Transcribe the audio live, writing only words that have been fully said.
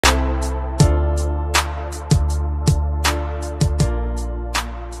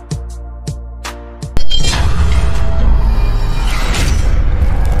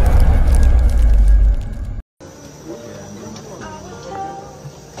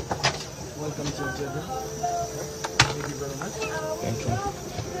Welcome to Zella. Thank you very much. Thank you.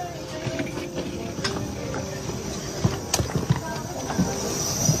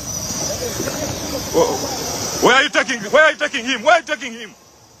 Where are you taking him? Where are you taking him? Where are you taking him?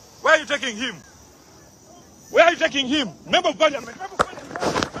 Where are you taking him? Where are you taking him? Member of Parliament.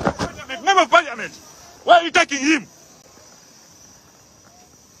 Member of Parliament. Where are you taking him?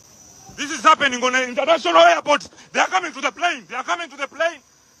 This is happening on an international airport. They are coming to the plane. They are coming to the plane.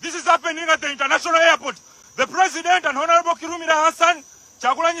 This is happening at the international airport. The President and Honorable Kirumira Hassan,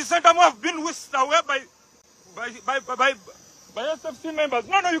 Chagulanyi Center have been whisked away by SFC members.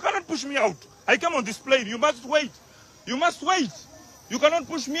 No, you cannot push me out. I came on this plane. You must wait. You must wait. You cannot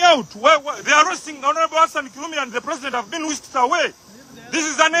push me out. They are arresting Honorable Hassan Kirumira and the President have been whisked away. This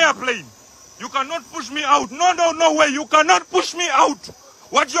is an airplane. You cannot push me out. No way. You cannot push me out.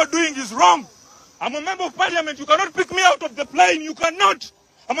 What you're doing is wrong. I'm a member of Parliament. You cannot pick me out of the plane. You cannot.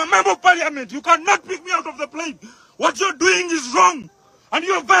 I'm a member of Parliament. You cannot pick me out of the plane. What you're doing is wrong. And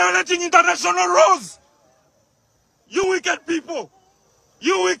you're violating international laws. You wicked people.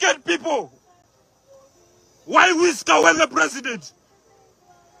 You wicked people. Why whisk away the President?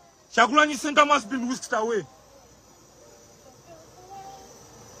 Chagulanyi Center must be whisked away.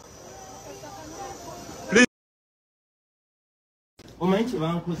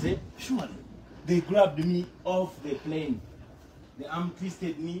 Surely, they grabbed me off the plane. The arm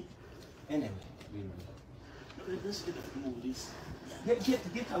twisted me. Anyway, let's get this.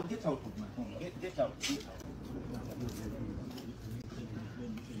 Get out of my home. Get out.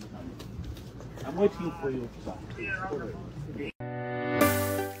 I'm waiting for you.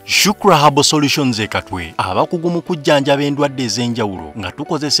 Shukra Herbal Solutions ekatwe abakugu mu kujjanjaba endwadde ez'enjawulo nga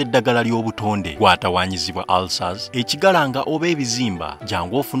tukozesa eddagala ly'obutonde gwatawanyizibwa ulcers ekigalanga oba ebizimba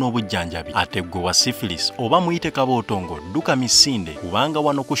jangu ofuna obujjanjabi ate gwe wa syphilis oba muyite kabootongo dduka misinde kubanga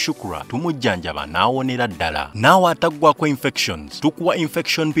wano ku Shukra tumujjanjaba n'awonera ddala naawe ataggwako infections tukuwa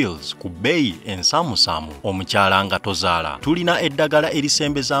infection pills ku bbeeyi ensaamusaamu omukyala nga tozaala tulina eddagala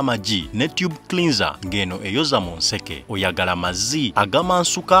erisembeza amagi ne tube cleanser ng'eno eyoza mu nseke oyagala mazzi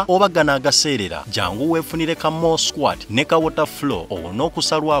agamansuka oba gana agaseerera jangu weefunire ka more squat ne ka water flow owona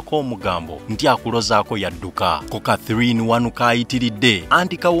okusalwako omugambo nti akulozaako yadduka koka 3-in-1 kaayitiridde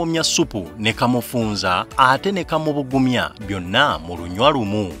anti kawoomya supu ne kamufunza ate ne kamubugumya byonna mu lunywa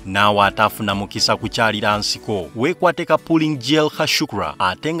lumu naawe ataafuna mukisa kukyalira nsiko weekwate ka pulling gel ka Shukra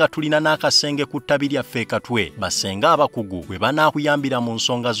ate nga tulina n'akasenge ku ttabi lyaffe ekatwe basenga abakugu bwe banaakuyambira mu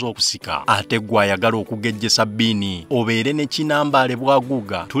nsonga z'okusika ate gwe ayagala okugejjesa bbiini obeere ne kinambaale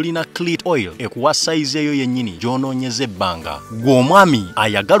bwaguuga tulina clit oil ekuwa size eyo yennyini gy'onoonyeza ebbanga gwe omwami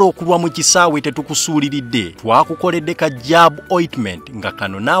ayagala okulwa mu kisaawe tetukusuuliridde twakukoledde ka jab ointment nga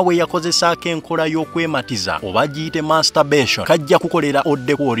kano naawe yakozesaako enkola y'okwematiza oba giyite masturbation kajja kukolera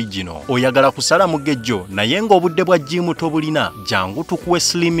oddeku original oyagala kusala mugejjo naye ng'obudde bwa jimu tobulina jangu tukuwe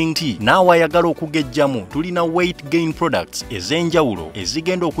slimming tea naawe ayagala okugejjamu tulina weight gain products ez'enjawulo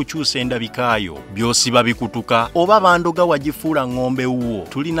ezigenda okukyusa endabikaayo by'osiba bikutuka oba bandoga wagifuula ng'ombe wuwo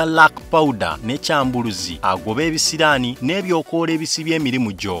tulina lack powder ne kyambuluzi agoba ebisiraani n'ebyokoola ebisibya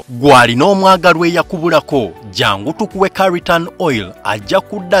emirimu gyo gw'alina omwagalwa eyakubulako jangu tukuwe Caritan oil ajja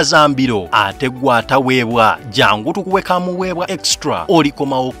kudda zambiro ate gw'ataweebwa jangu tukuwe kamuweebwa extra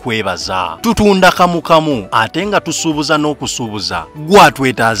olikomawo kwebaza tutunda kamu ate nga tusuubuza n'okusuubuza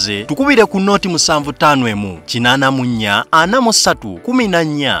gw'atwetaaze tukubire ku nooti 751 884 43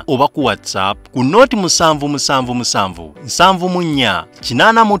 14 oba ku WhatsApp ku nooti 777 74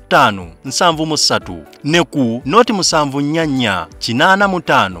 85 73 ne ku nooti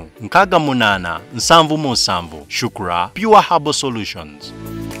 744 85 68 77 Shukra Pure Herbal Solutions.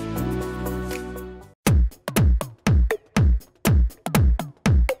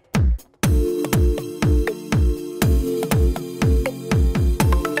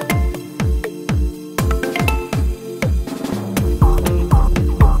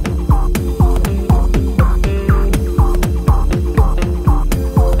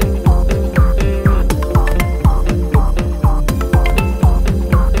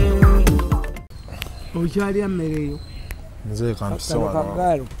 Okyali ammereyo nze kampisa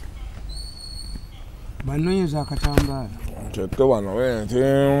wano banoonyeza akatambaala kyette wano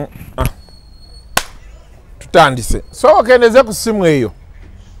wente tutandise so kendeze ku simu eyo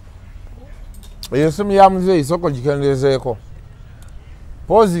simu ya muzeeyi soko gikendezeeko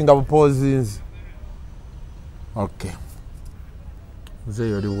poozi nga bupoozinzi okay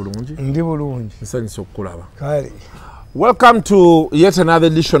muzeeyi oli bulungi ndi bulungi nsanyusa okukulaba kale welcome to yet another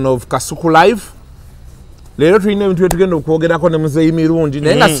edition of Kasuku Live. Lero tulina ebintu byetugenda okwogerako ne Muzeeyi Mirundi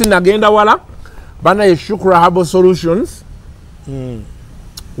naye nga sinagenda wala bana ye Shukra Herbal Solutions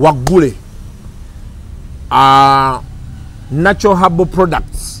waggule natural herbal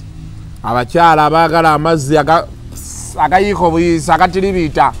products abakyala abaagala amazzi agayiika obuyisa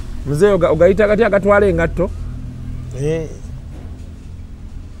agatiribita mzee ogayita kati agatwala engatto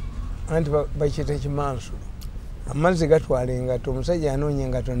anti bakiyita kimansulo amazzi gatwala engatto omusajja anoonya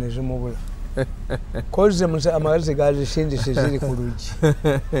engatto ne zimubula koze amazzi gazisindise ziri ku luggi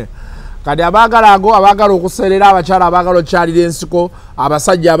kati abaagala ago abaagala okuserera abakyala abaagala okyalira ensiko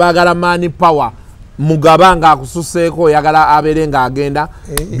abasajja abaagala mani power mugaba nga akususeeko oyagala abeere ng'agenda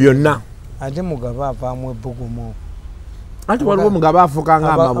byonna ate mugaba avaamu ebbugumu anti waliwo mugaba afuuka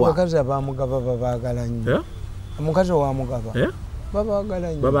ng'amabwa abakazi abamugaba babaagala nnyo omukazi owa mugaba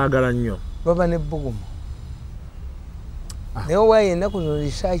babaagala nnyo baba n'ebbugumu naye owa yenna kuno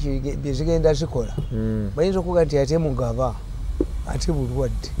risaaki byezigenda zikola bayinza okuga nti ate mugaba ate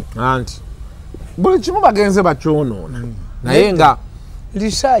bulwadde anti buli kimu bagenze bakyonoona naye nga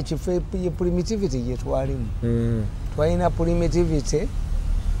research ye primitivity gye twalimu twalina primitivity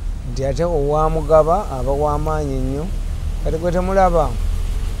nti ate owamugaba aba w'amaanyi nnyo kati gwe temulaba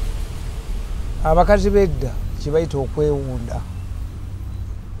abakazi b'edda kibayita okwewunda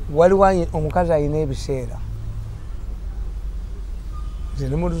waliwo omukazi alina ebiseera nze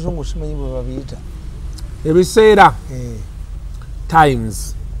ne mu luzungu simanyi bwe babiyita ebiseera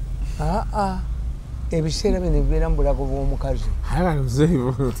times ebiseera bino bibeera mu bulago bw'omukazi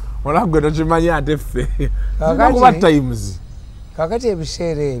olagwe tokimanyi ate ffe kuba times kakati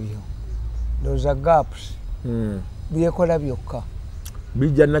ebiseera ebyo those gaps byekola byokka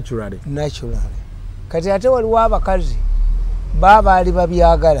bijja naturally kati ate waliwo abakazi baali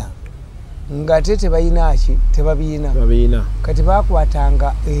babyagala nga te tebayinaki tebabiina kati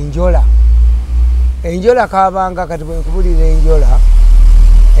bakwatanga enjola kabanga kati bwekubulira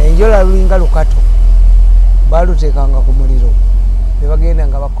enjola lulinga lukato baluteekanga ku muliro ne bagenda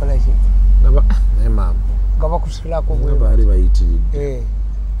nga bakola ki nga bakusulako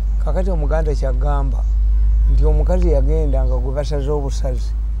kakati omuganda kyagamba nti omukazi yagenda nga gwe basaze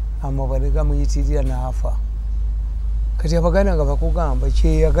obusazi amabwa ne gamuyitirira n'afa kati abaganda nga bakugamba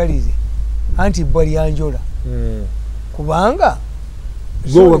kyeyagalire anti bbwa lyanjola kubanga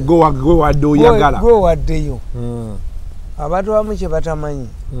gwe waddeyo abantu bamu kye batamanyi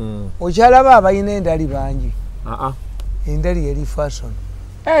okyalaba abalina endali bangi endali yali fashion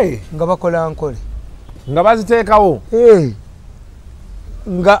nga bakola nkole nga baziteekawo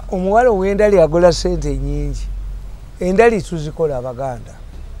nga omuwala ow'endali agola sente nyingi endali tuzikola abaganda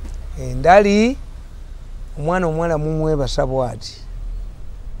endali omwana omuwala mumwebasa bwati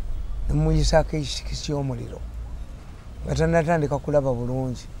nemuyisako ekisiki ky'omuliro nga tanatandika kulaba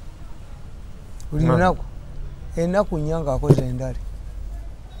bulungi buli lunaku ennaku nnya nga akoze endali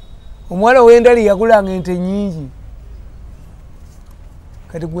omuwala ow'endali yagulanga ente nyingi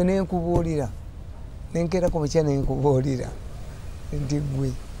kati gwe nenkubuulira nenkerako bukya nenkubuulira nti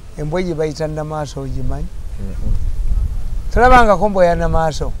gwe embwa gye bayita namaaso ogimanyi tolabangako mbwa ya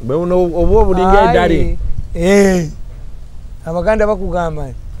namaaso oba obulinga endali abaganda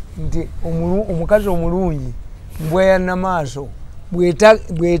bakugamba nti omukazi omulungi mbwa ya namaaso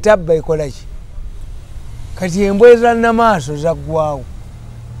bwetabba ekolaki kati embwa eza namaaso zaggwawo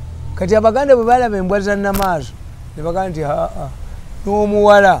kati abaganda bwe balaba embwa za namaaso ne bagamba nti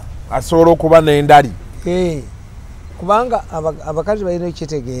n'omuwala asobola okuba n'endali kubanga abakazi balina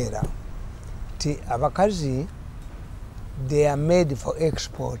ekitegeera nti abakazi they are made for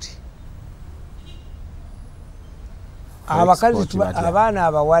export. Abakazi abaana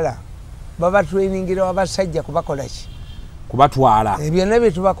abawala baba trainingira abasajja kubakola ki kubatwala ebyonna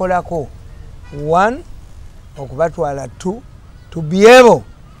bye tubakolako 1 okubatwala 2 to be able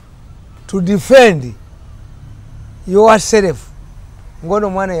to defend yourself. Ngono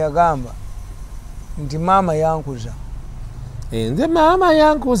mwana yagamba nti mama yankuza nze mama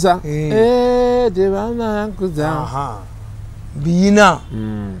yankuza de mama yankuza bina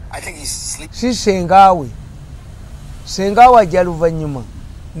I think he's sleeping. Si sengawe ajja luvannyuma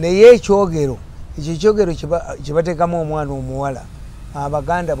naye ekyogero ekyo kyogero kibateekamu omwana omuwala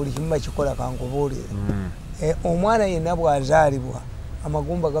abaganda buli kimu bakikola kankubuulire omwana yenna bw'azaalibwa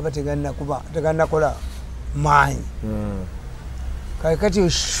amagumba gaba tegannakola maanyi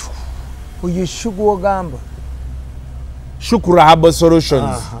kakati oyo shugu ogamba Shukra Herbal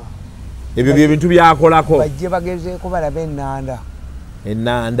Solutions ebyo byebintu byakolako bajje bagezeeko balaba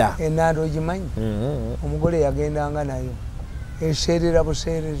ennanda ogimanyi omugole yagendanga nayo eseerera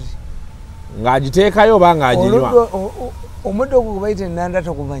buseerezi ng'agiteekayo oba ng'aginywa omuddo ogwo gubayita ennanda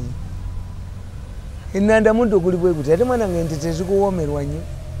togumanyi ennanda muddo guli bwe guti ate mwana ng'ente tezikuwoomerwa nnyo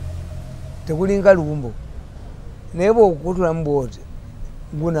tegulinga lumbo naye bw'okukutulamu bwoti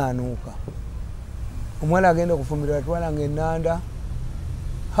gunaanuuka omwana agenda okufumbirwa atwalanga ennanda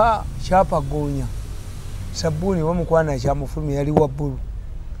ha kyapaggoonya sabbuuni wamukwana kyamufulumya yali wabbulu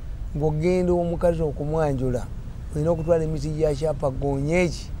ng'ogenda omukazi okumwanjula olina okutwala emiti gya kyapaggoonya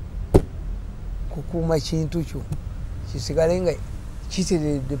eki kukuuma kintu kyo kisigale nga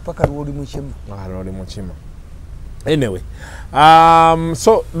kiteredde paka lwoli mukima. Anyway,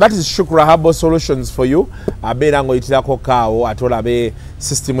 so that is Shukra Herbal Solutions for you. Abeera ng'oyitirako kaawo ate olabe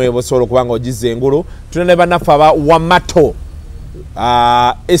system ebosobola okuba ng'ogiza engulu. Tulina bannaffe aba Wamato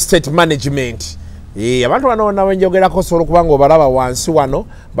Estate Management. Abantu bano nawe njogerako osobola okuba ng'obalaba wansi wano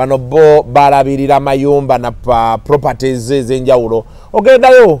bano bo balabirira amayumba na properties ez'enjawulo.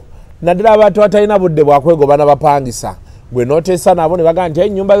 Ogendayo naddala abantu atalina budde bwakwegoba n'abapangisa. Gwe nooteesa nabo ne bagamba nti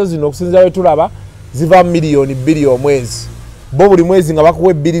ennyumba zo zino okusinziira we tulaba ziva milioni 2 omwezi. Bo buli mwezi nga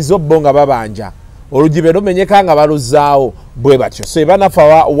bakuwa ebbiri zo bo nga babanja. Olugibe lumenyeka nga baluzaawo bwe batyo. So bannaffe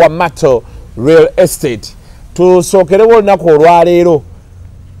Wamato Real Estate. Tusookerewo olunaku olwaleero.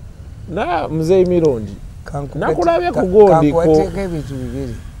 Na Mzee Mirundi. Nakulabye ku gondi ko. Kankuwateeka ebintu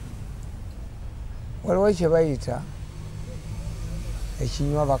bibiri. Waliwo kye bayita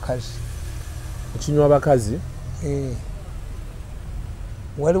ekinywa bakazi. Ekinywa bakazi?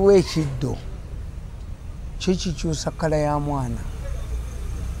 Waliwo ekiddo kyo kikyusa kkala ya mwana.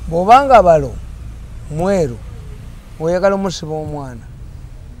 Bw'obanga balo mweru oyagala omusiba omwana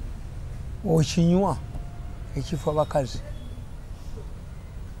okinywa ekifo bakazi.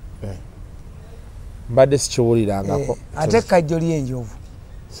 Mbadde sikiwulirangako. Ate ekkajjo ly'enjovu.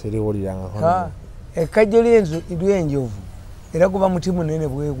 Siriwulirangako. Ekkajjo ly'enjovu era guba muti munene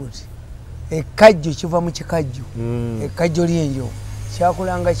bwe guti. Ekkajjo kiva mu kikajjo. Ekkajjo ly'enjovu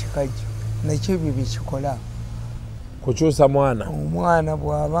kyakulanga kikajjo nakyo ebyo bikikola. Kukyusa mwana. Omwana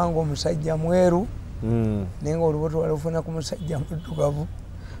bw'abanga omusajja mweru naye nga olubuto walufuna ku musajja muddugavu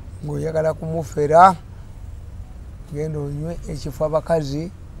ng'oyagala kumufera genda onywe ekifo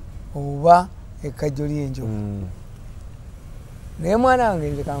abakazi oba ekkajjo ly'enjovu. Naye mwana wange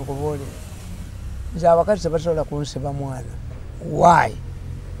nze kankubuulire nze abakazi tebasobola kunsiba mwana. Why?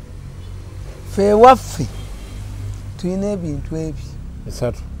 Ffe ewaffe tulina ebintu ebi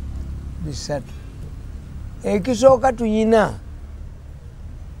bisatu. Ekisooka tuyina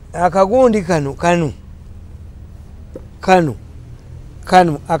akagundi kano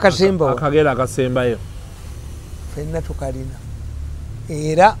akasembawo. Akagera akasembayo. Ffenna tukalina.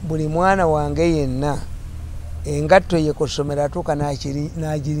 Era buli mwana wange yenna engatto ye ku ssomero atuuka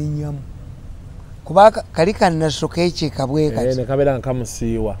n'agirinnyamu. Kuba kali kannaso keekiika bwe kati. Ne kabeera nga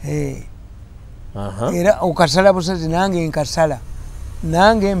kamusiiwa. Era okasala busazi nange nkasala.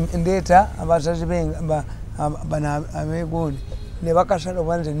 Nange ndeeta abasazi bana abeegundi ne bakasala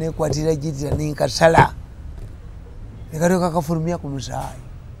oba nze neekwatira jirira nenkasala ne kalyoka kafulumya ku musaayi.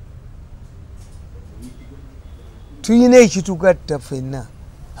 Tuyina ekitugatta ffenna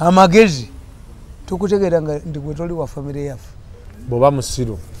amagezi tukutegeera nga ndi gwe toli wa famire yaffe bw'oba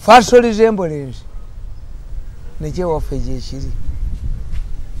musiru first resemblance nekyewaffe gyekiri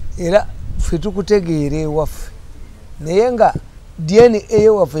era ffe tukutegeera ewaffe naye nga DNA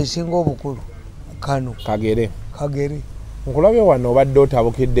eyewaffe esinga obukulu kano kagere nkulabye wano obadde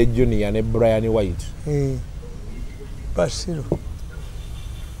otabukidde Junior ne Brianwhite. Basiru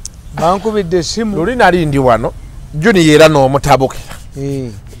bankubidde essimu luli nali ndi wano Junior era n'omutabukira.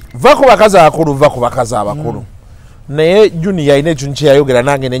 Va ku bakazi abakulu va ku bakazi abakulu. Naye Junior alina ekintu kyeyayogera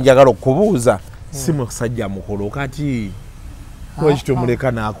nange ne njagala okubuuza si musajja mukulu kati lwaki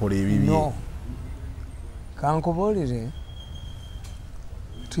tumuleka n'akola ebibi. Kankubuulire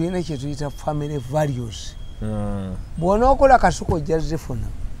tuyina kye tuyita family values. Bw'onookola kasuku ojja zifuna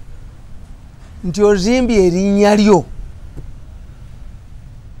nti ozimbye erinnya lyo.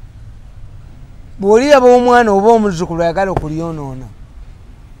 Bw'oliraba omwana oba omuzzukulu ayagala okulyonoona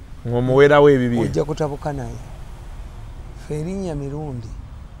ng'omuweerawo ebibi ojja kutabuka naye. Ffe erinnya Mirundi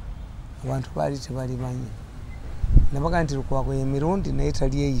abantu baali tebalimanyi nabaga nti Lukwago ye Mirundi naye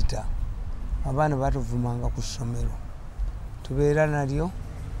talyeyita. Abaana batuvumanga ku ssomero tubeera nalyo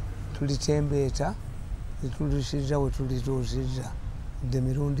tulitembeeta netulusiza we tulituusizza the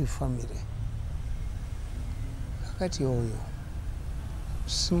Mirundi family. Kakati oyo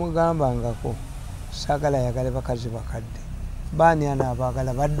simugambangako saagala yagale bakazi bakadde. Baani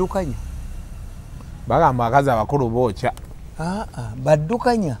anaabagala baddukanya bagamba bakazi abakulu bookya.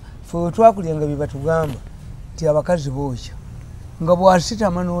 Baddukanya ffe we twakulyanga bye batugamba nti abakazi bookya nga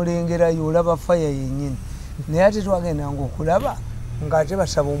bwasitama n'olengerayo olaba faya yennyini naye ate twagendanga okulaba ng'ate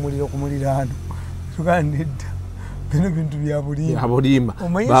basaba omuliro ku muliraano tugandidda bino bintu bya bulimba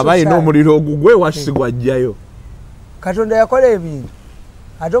baba alina omuliro ogugwe wasigwajjayo. Katonda yakola ebintu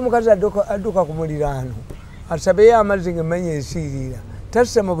ate omukazi adduka ku muliraano asabeyo amazzi ng'emmanya esiirira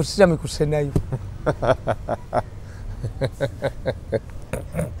tasama busitami kusenayo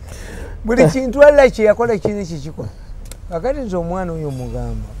buli kintu alla kyeyakola kiri kikikola kakati nze omwana oyo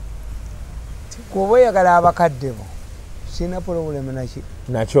mugamba kuba oyagala abakadde bo sirina pulobulemu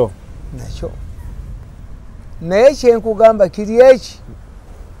nakyo naye kyenkugamba kiri eki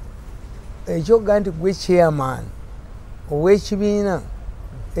ekyoga nti gwe chairman ow'ekibiina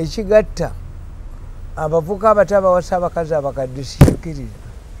ekigatta abavuka abato abawasa abakazi abakadde sikkiriza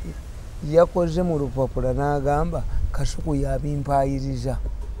yakoze mu lupapula n'agamba Kasuku yabimpayiriza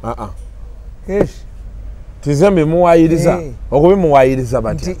tizembe muwayiriza okubimuwayiriza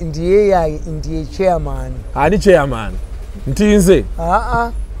batya nti chairman ani chairman nti nze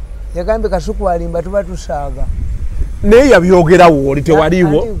yagambye Kasuku alimba tuba tusaaga naye yabyogerawo oli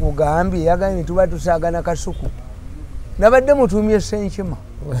tewaliwo kugambye yagambye tuba tusaaga na Kasuku nabadde mutumye Senkima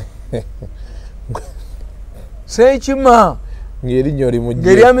Senkima ng'erinnya olimugye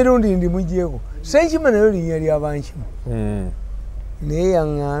ng'erya Mirundi ndimugyeko Senkima nayo linnya ly'abankima naye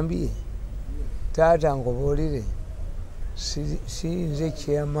yaŋŋambye taata nkubuulire si nze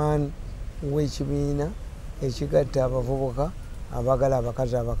chairman w'ekibiina ekigatta abavubuka abagala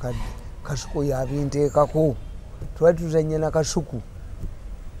abakazi abakadde Kasuku yabinteekako tuba tuzannya na Kasuku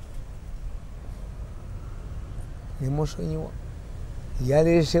nemusonyiwa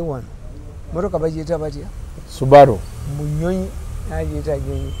yaleese wano motoka bagiyita batya Subaru munyonyi agiyita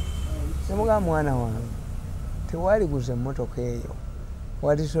nyonyi nemugamba mwana wange tewali guza emmotoka eyo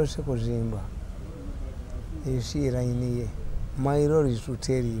walisoose kuzimba ensi erayini ye my lord is to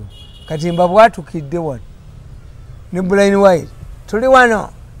tell you kati mba bwatukidde wano ne Brianwhite tuli wano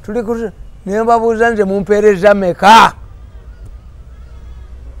tuli nembabuuza nze mumpeereza meka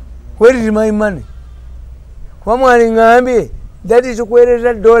where is my money kuba mwali ŋŋambye dati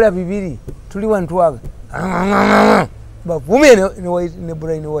tukuweereza $2 tuli wano twaga bavumye ne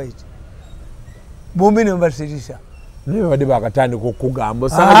Brianwhite bombi nembasirisa naye badde bakatandika okugamba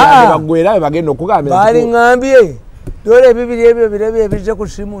osanga bagwera bagenda okugamba baali ŋŋambye $2 ebyo birabye ebize ku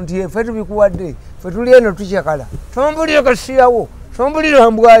simu nti ffe tubikuwadde ffe tuli eno tukyakala tombulire kasiyawo tombulire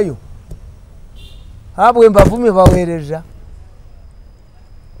mbwayo abwe mbavumye baweereza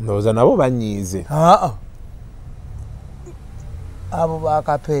ndowooza nabo banyiize abo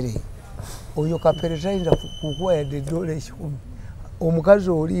bakapere oyo kapere tayinza kukuwa yadde $10 omukazi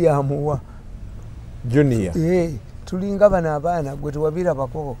oli yamuwa junior tulinga bano abaana gwe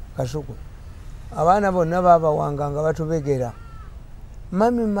tewabirabako Kasuku abaana bonna babawanga nga batubegera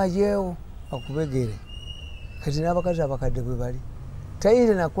mami majeewo akubegere kati n'abakazi abakadde bwe bali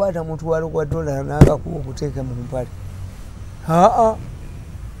tayinza nakwata mutwalo gwa $1 n'agakuwa okuteeka mu mpale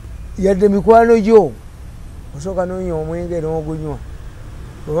yadde mikwano gyo osooka noonya omwenge n'ogunywa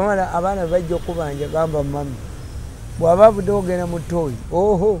bwebamala abaana bajja okubanja gamba mami bw'aba avuddewo ogenda mu ttooyi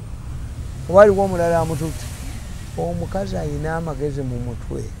waliwo omulala amututte omukazi ayina amagezi mu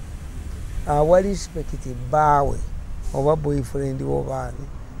mutwe awa lispekiti bbaawe oba boyfriend obaani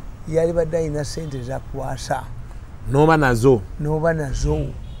yali badde ayina sente zakwasa noba nazo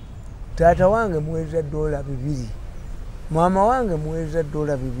taata wange muweereza $2 maama wange muweereza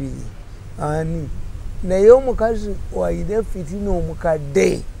 $2 ani naye omukazi waine fitina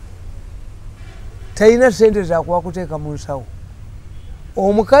omukadde talina sente zakuwa kuteeka mu nsawo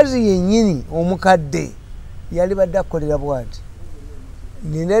omukazi yennyini omukadde yali badde akukolera bwati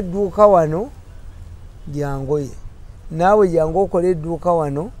nina edduuka wano lyangoye naawe jangu okola edduuka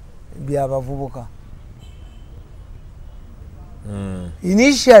wano byabavubuka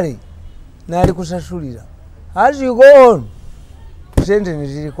initially naali kusasulira as you go on sente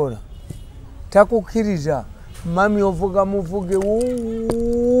nezirikola takukkiriza mami ovuga muvuge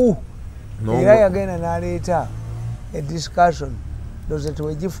era yagenda n'aleeta ediscussion ndoze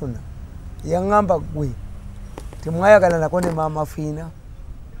tewegifuna yaŋŋamba gwe temwayagala nako ne maama fiina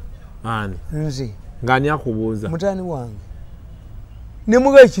nze ng'ani akubuuza mutani wange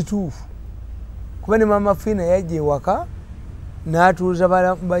nemuga ekituufu kuba ne maama fiina yajja ewaka n'atuuza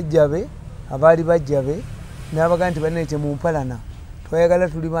bajjabe abaali bajjabe n'abaga nti banne temumpalana twayagala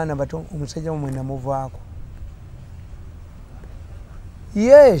tuli baana bato omusajja mumwe namuvaako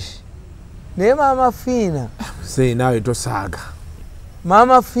yes naye maama fiina naawe tosaaga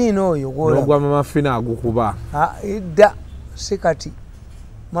maama fiina oyo nogwa maama fiina agukuba edda si kati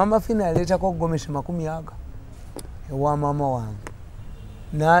maama fiina yaleetako gomesi 40 ewa maama wange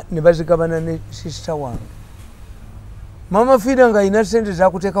ne bazigabana ne sisita wange maama fiina ng'alina sente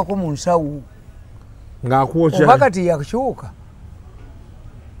zakuteekako mu nsawo ng'akwokya oba kati yakyuka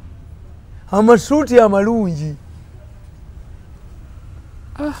amasuuti amalungi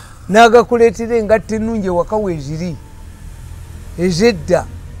n'agakuleetera engatta ennungi ewaka weeziri ezedda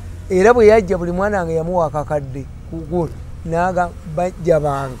era bwe yajja buli mwana wange yamuwa akakadde kugula naga bajja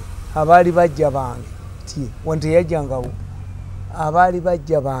bange abaali bajja bange ti wante yajjangawo abaali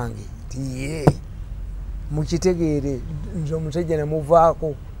bajja bange tiye mukitegeere nze omusajja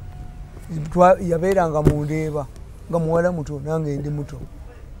namuvaako yabeeranga mundeeba nga muwala muto nange ndi muto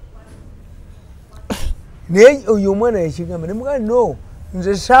naye oyo omwana yakigamba nemugaa no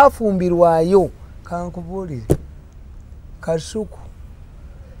nze saafumbirwayo kankubuulire kasuku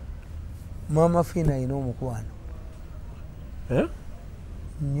mama Fiina ayina omukwano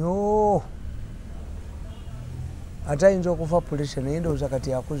nnyo ate ayinza okufa pulesha naye ndowooza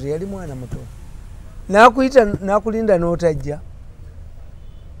kati akuze yali mwana muto nakulinda n'otajja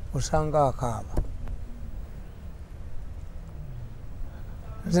osanga akaaba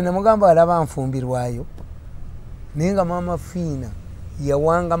nze namugamba alaba nfumbirwayo naye nga mama Fiina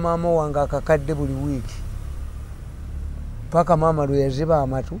yawanga maama wange akakadde buli wiiki paka maama lwe yaziba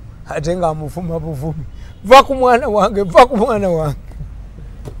amatu ate nga amuvuma buvumi va ku mwana wange va ku mwana wange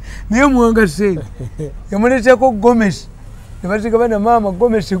niye muwanga sente yamuleeteko gomesi nebazigaba na maama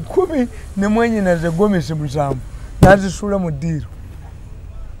gomesi 10 ne mwenyinaze gomesi 7 nazisuula mu ddiiro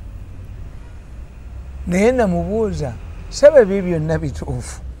naye namubuuza saba ebyo byonna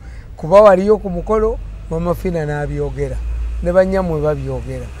bituufu kuba waliyo ku mukolo mama Fiina n'abyogera ne bannyamwe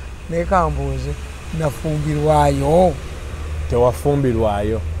babyogera naye kambuuze nafumbirwayo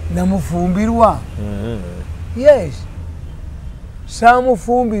tewafumbirwayo namufumbirwa yes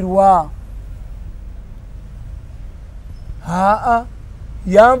saamufumbirwa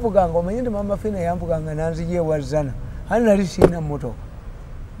yamvuganga omanyi nti mama Fiina yamvuganga nanzija ewazana ani nali siina motoka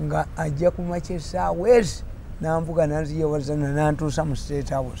nga ajja kumakya essaawa ezi nanvuga nanzija ewazana nantuusa mu State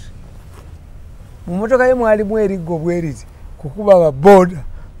House mu motoka ye mwalimu eriggo bweriti kukuba ababooda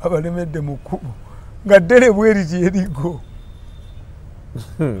abalemedde mu kkubo nga ddere bweriti eriggo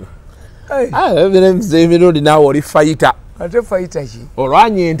Mzee Mirundi naawe oli fayita ate fayita ki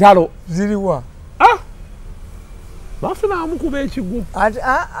olwanya entalo ziriwa Fiina amukuba ekigu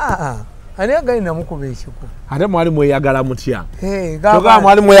ani agali namukuba ekigu ate mwali mweyagala mutya togaa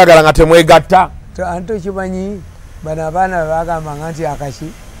mwali mweyagala nga temwegatta anti okimanyi bano abaana bagambanga nti akaki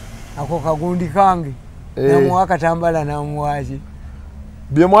ako kagundi kange namuwa akatambala namuwaki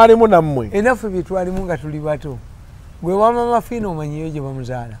bye mwalimu nammwe enaffe byetwalimu nga tuli bato gwe wa mama Fiina omanyiyo gye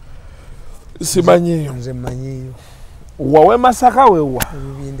bamuzaala simanyiyo nze mmanyiyo wawe Masaka wewa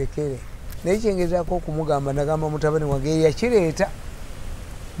bindekere naye kyengezaako okumugamba nagamba mutabani wange yakireeta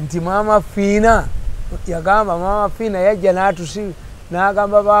nti mama Fiina yagamba mama Fiina yajja n'atusi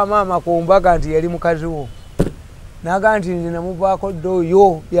n'agamba bamaama ku mbaga nti yali mukazi wo n'agamba nti nze namuvaako dde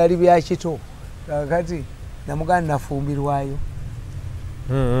oyo byali byakito kakati namugamba nafumbirwayo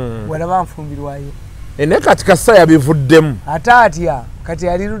walaba nfumbirwayo ene kati kasa yabivuddemu ate atya kati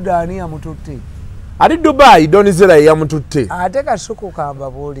ali Ludaani yamututte ali Dubai Doni Zella yamututte ate kasuku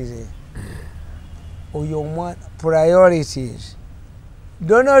kambabuulire oyo omwana priorities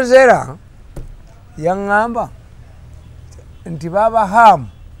Doni Zella yaŋŋamba nti baba hamu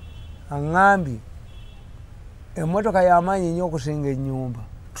aŋŋambye emmotoka y'amaanyi ennyo okusinga ennyumba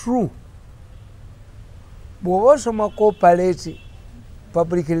true bw'oba osoma corporate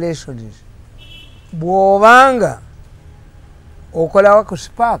public relations bw'obanga okolawa ku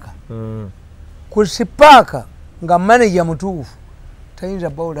sipaaka ku sipaaka nga manager mutuufu tayinza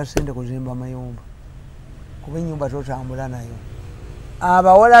bawula ssente kuzimba mayumba kuba ennyumba totambula nayo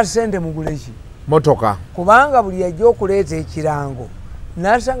abawala ssente muguleki motoka kubanga buli yajja okuleeta ekirango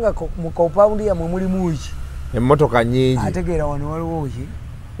nasanga mu kompawundi yamwe mulimu ki emmotoka nyingi ategeera wano waliwo ki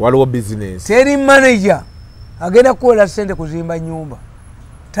waliwo business teri manager agenda kukola ssente kuzimba nyumba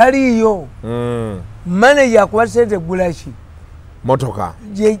taliyo manager akuba ssente gulaki motoka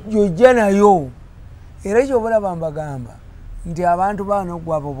jojja nayo era kyobalaba mbagamba nti abantu bano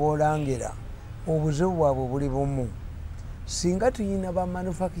gwabo boolangira obuzibu bwabwe buli bumu singa tuyina ba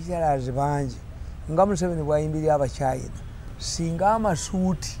manufacturers bangi nga Museveni bwayimbirya abachina singa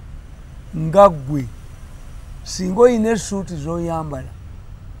amasuuti nga ggwe singa oyina esuuti zoyambala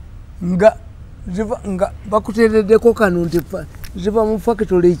nga bakuteereddeko kano nti ziva mu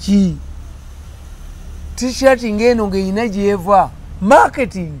factory ki t-shirt ng'eno ng'eyina gyeva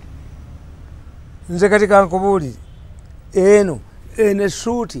marketing nze kati kankubuulire eno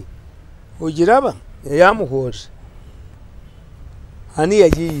esuuti ogiraba eyamukoosi ani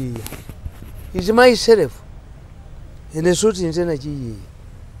yagiyiiya is myself ene suuti nze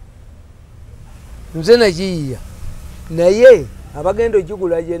nagiyiiya naye abagenda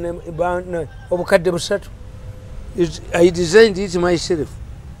ogigula obukadde 3 I designed it myself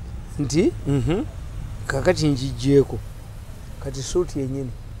nti kakati njijjeeko kati suuti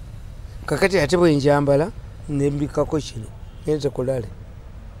yennyini kakati ate bwe njambala nembikako kino genze kulale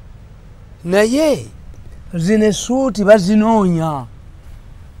naye zino essuuti bazinoonya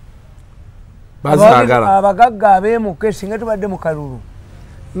abagagga abeemuke singa tubadde mu kalulu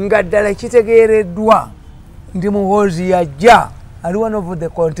nga ddala kitegeereddwa ndi muhoozi yajja ali one of the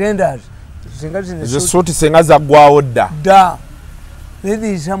contenders suuti senga zaggwawo dda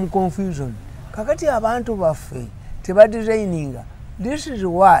there is some confusion kakati abantu baffe tebadizayininga this is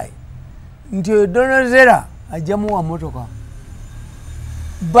why nti oyo Zella ajjamu wa motoka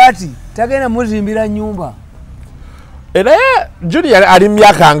but tagenda muzimbira nyumba era Julia ali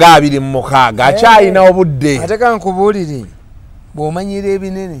myaka nga 26 akyalina obudde ate kankubuulire bw'omanyira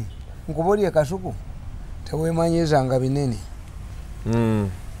ebinene nkubuulire Kasuku teweemanyizanga binene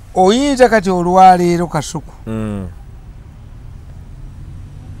oyinza kati olwaleero Kasuku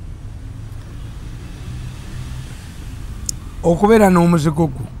okubeera n'omuzigo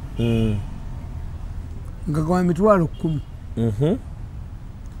gwo nga gwa mitwalo 10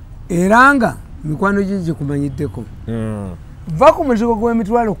 era nga mikwano gye kumanyiddeko va ku muzigo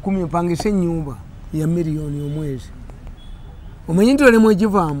gw'emitwalo 10 opangisa ennyumba ya miliyoni omwezi omanyi nti olemu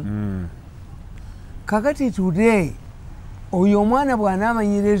egivaamu kakati today oyo omwana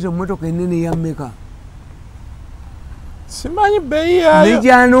bw'anaamanyira ezo emmotoka ennene ya mmeka simanyi bbeeyi yaayo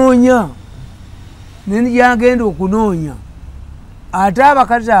negyanoonya negyagenda okunoonya ate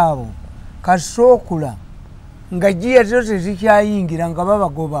abakazi abo kasookula nga jiya zo tezikyayingira nga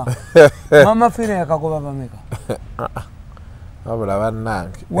babagoba mama fina yakagoba bameka wabula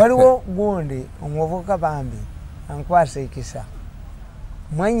bannange waliwo gundi omuvubuka bambi ankwasa ekisa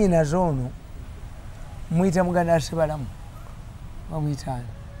mwanyinazo ono muyita muganda Sebalamu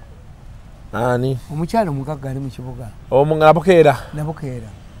bamuyitaani ani omukyalo omugagga ali mu kibuga Nabukeera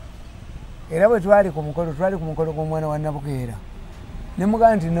era bwe twali ku mukolo gw'omwana wa Nabukeera ne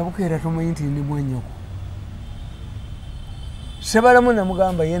mugamba nti Nabukeera tomanyi nti ndi mwannyoko Sebalamu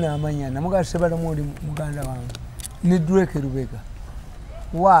namugamba ye n'amanya namugamba Sebalamu oli muganda wange ne Drake Lubega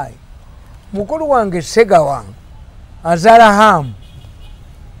why mukulu wange Sega wange azaala Hamu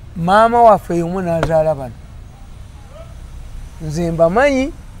maama waffe y'omu n'azaala bano nze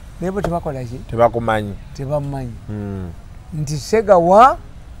mbamanyi naye bwe tebakola ki tebamumanyi nti Sega wa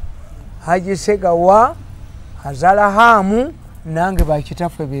Haji Sega wa azaala Hamu nange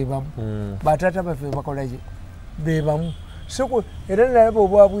bakitaffe bebamu batata baffe bakola ki bebamu siku era nalaba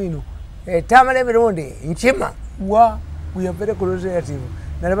obwa bwino Tamale Mirundi nkima wa we are very close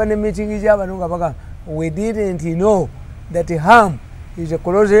nalaba ne meeting gy'abantu nga bagamba we didn't know that Ham is a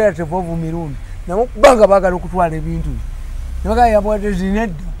close relative of Mirundi namukubanga baagala okutwala ebintu nabaga yabwadde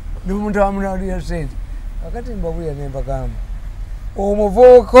zinedda ne muntu amunaalira sente kakati mbabuya ne mbagamba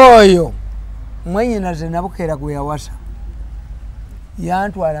omuvubuka oyo mwannyinaze Nabukeera gwe yawasa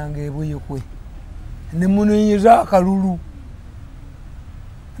yantwalanga ebuyikwe nemunoonyeza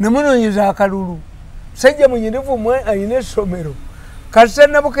akalulu sajja munyirivu mwe alina essomero kasita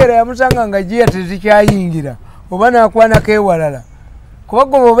Nabukeera yamusanga nga jiya tezikyayingira oba nakwanako ewalala kuba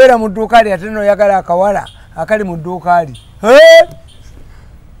gwe bobeera mu dduuka li ate noyagala akawala akali mu dduuka li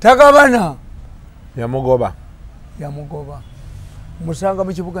takabana yamugoba musanga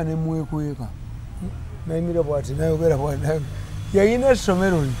mu kibuga nemuwekweka nayimira bwati nayogera bwati yayina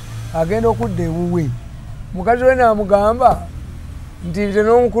essomero li agenda okudda ewuwe mukazi we naamugamba nti nze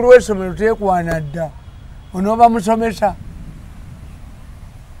n'omukulu w'essomero teekwana dda onooba musomesa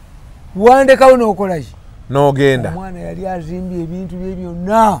wandekawo n'okolaki n'ogenda omwana yali azimbye ebintu bye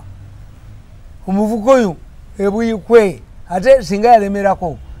byonna omuvuka oyo ebuyikwe ate singa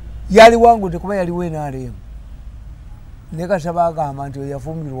yalemerako yaliwangudde kuba yaliwo NRM ne Kasaba agamba nti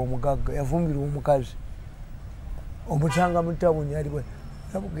yafumbirwa omugagga yafumbirwa omukazi omusanga mu tawuni yaliwe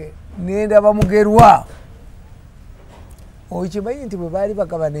nendaba Mugerwa okimanyi nti bwe baali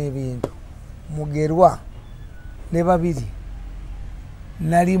bagabana ebintu Mugerwa ne babiri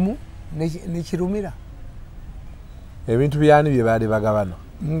nalimu ne Kirumira ebintu byani bye baali bagabana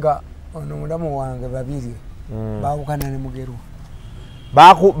nga ono mulamu wange babiri baawukana ne Mugerwa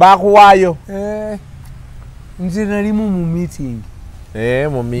bakuwaayo nze nalimu mu meeting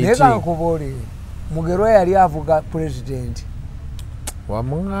naye kankubuulire Mugerwa yali avuga pulezidenti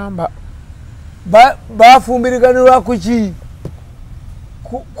wamuŋŋamba bafumbiriganirwa kuki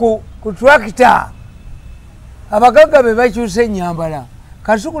ku tractor abagagga be bakyusa ennyambala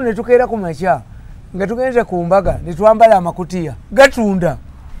Kasuku ne tukeera ku makya nga tugenze ku mbaga ne twambala amakutiya gatunda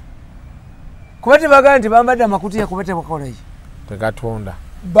kuba tebagamba nti bambadde amakutiya kuba tebakola ki tegatunda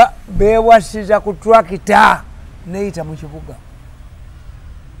beewasiza ku tractor neyita mu kibuga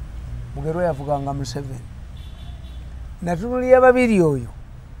Mugerwa yavuganga Museveni natunuulira babiri oyo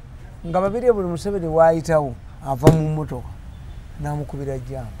nga babiri buli Museveni waayitawo ava mu mmotoka n'amukubira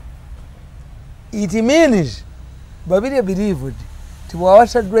jjamba. It means babiri believed ti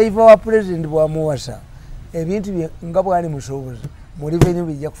bwawasa driver wa president bwamuwasa ebintu nga bwali musobozi mu revenue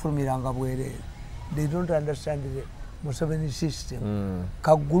bijja kufulumiranga bwereere. They don't understand the Museveni system.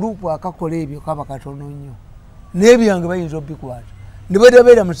 Kagulupu akakola ebyo kaba katono nnyo n'ebyange bayinza obikwata ne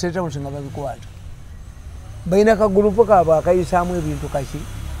badabeera mu State House nga babikwata balina kagulupu kaaba akayisaamu ebintu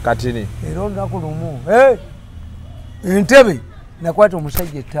katini era olunaku lumu entebe nakwata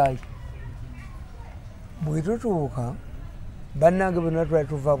omusajja ettaayi bwe tutuuka bannange bonna twali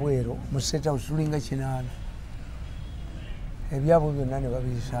tuva bwero mu State House tulinga 8 ebyabo byonna ne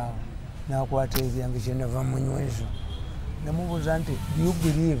babiyisaawo nakwata ebyange kyenava mu nywezo namubuuza nti do you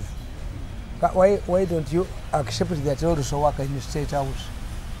believe why don't you accept that you also work in the State House?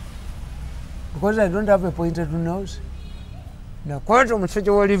 Because I don't have a pointed nose. Nakwata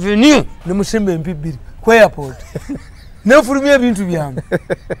omusajja wa revenue nemusimba empibiri ku airport nefulumya ebintu byange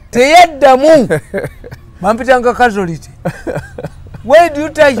teyaddamu bampitanga casualty. Why do you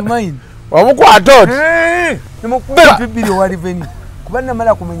touch mine? Wamukwata oti nemukuba empibiri wa revenue kuba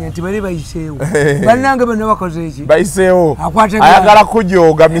namala kumanya nti bali bayiseewo bannange bonna bakoze eki bayiseewo ayagala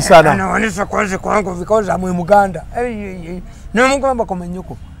kujooga misana nawanisa kwanze kwangu because amwe muganda nemugamba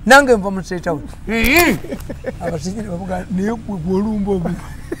komenyuko nange nva mu State House abasajja bavuga naye gwolumba omu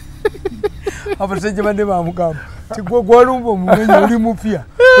abasajja bande bamugamba ti gwolumba omumenyi oli mupya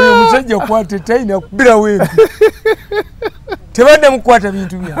oyo musajja kwata taina kubira weebi tebadde mukwata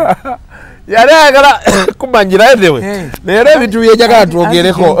bintu bya yali ayagala kumanjira edewe naye ebintu byejagala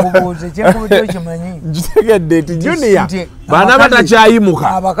twogereko nkitegedde nti Junior baana batakyayimuka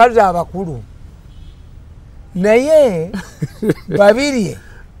abakazi abakulu naye babirye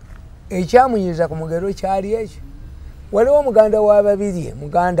ekyamunyiza ku Mugerwa kyali ekyo. Waliwo omuganda wa babirye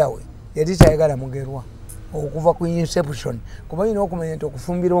muganda we yali tayagala Mugerwa okuva ku inception kuba yina okumanya nti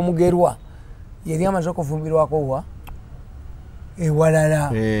okufumbira Omugerwa yali amaze okufumbirwako wa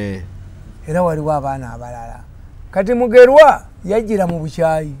ewalala era waliwo abaana abalala kati Mugerwa yajjira mu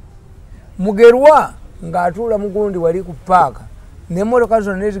bukyayi. Mugerwa ng'atuula mugundi wali ku paaka n'emmotoka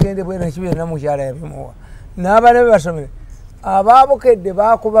zonna ezigende bwena kibyonna mukyala yabimuwa n'abaana be basomere abaabukedde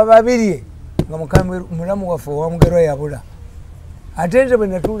baakuba babirye nga mulamu waffe owa Mugerwa yabula. Ate nze bwe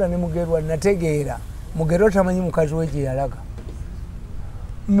natuula ne Mugerwa nategeera Mugerwa tamanyi mukazi we gye yalaga.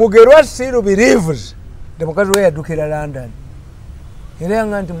 Mugerwa still believes nti mukazi we yaddukira London era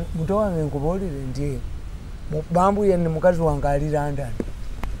yanga nti muto wange nkubuulire nti bambuye ne mukazi wange ali London.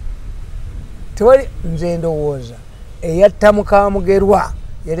 Tewali nze ndowooza eyatta muka Mugerwa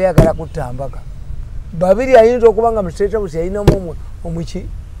yali ayagala kutta mbaga. Babiri ayinza okuba nga mu State House yalinamu omuki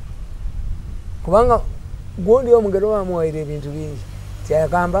kubanga gundi Omugerwa bamuwaire ebintu bingi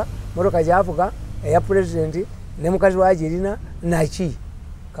kyayagamba motoka gyavuga eya president ne mukazi wagirina naki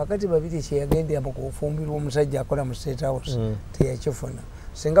kakati babiri kyeyagendera mu kufumbirwa omusajja akola mu State House teyakifuna.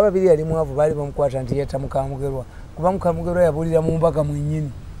 Singa babiri yali mwavu baali bamukwata nti yatta muka Mugerwa kuba muka Mugerwa yabuulira mu mbaga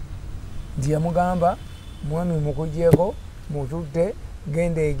mwennyini nti yamugamba mwami mukugyeko mututte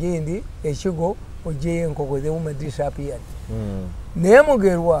genda egindi ekigo ojeyo enkoko the woman disappeared. Naye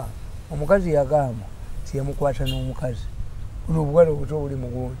Mugerwa omukazi yagamba ti yamukwata n'omukazi n'obuwala obuto buli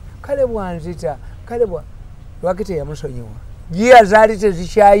mugundi kale bwanzita kale lwaki teyamusonyiwa giya zaali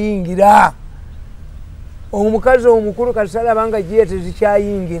tezikyayingira omukazi omukulu katisalaba nga giya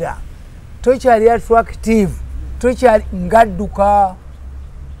tezikyayingira tokyali attractive tokyali ngadduka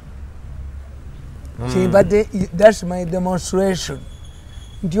kyembadde that's my demonstration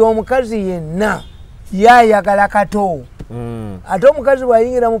nti omukazi yenna yayagala kato ate omukazi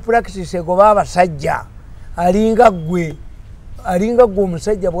bwayingira mu practice egoba abasajja alinga gwe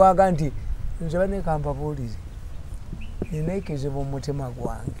omusajja bwaga nti nze banekamba buulire nina ekizibu mu mutima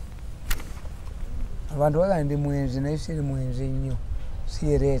gwange abantu baga ndi mwenzi naye siri mwenzi nnyo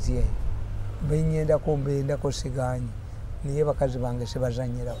siyereeti eyo benyendako mbendako siganye naye bakazi bange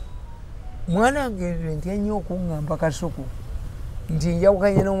sibazanyirawo mwana wange ntya nnyo okuŋŋamba kasuku nti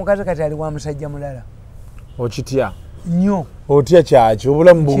njawukanye n'omukazi kati ali wa musajja mulala. Okitya nnyo otya kyaki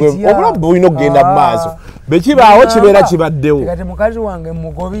obulamu bulina okugenda mu maaso bekibaawo kibeera kibaddewo kati mukazi wange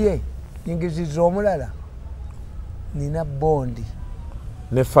mugobye nyingizizza omulala nina bondi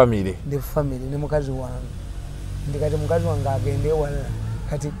ne famire ne mukazi wange ndi kati mukazi wange agende ewalala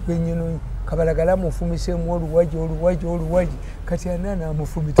kati gwenyini kabalagala mufumisemu oluwaji kati anana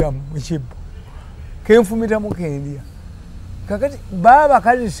amufumitamu mukibbo kenfumitamu kendya kakati baba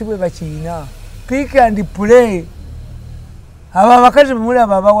kazi sibwe bakiina pick and play abo abakazi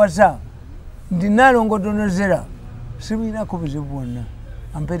bemulaba abawasa ndi Nalongo Zella sibirako buzibu bwonna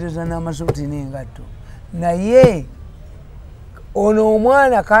ampeereza n'amasuuti n'engatto naye ono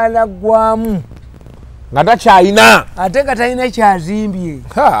omwana kalaggwamu nga takyayina ate nga talina kyazimbye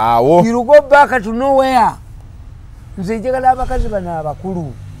awo you go back to nowhere. Nze njagala abakazi bano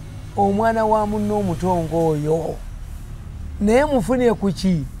abakulu omwana wa munno omutongo oyo naye mufunye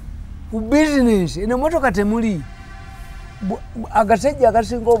kuki ku business eno motoka temuli agasajja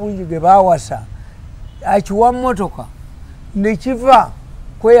agasinga obungi ge bawasa akiwa motoka nekiva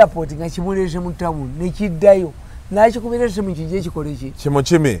ku airport nga kimuleese mu town nekiddayo nakikubira esimu kijja ekikole ki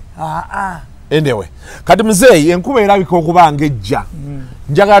kimukimi Anyway, kati muzeeyi enkuba erabika okuba ng'ejja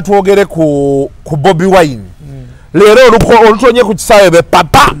njagala twogere ku Bobi Wine leero olutonye ku kisaawe be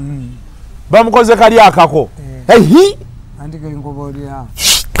papa bamukoze kali akako ehi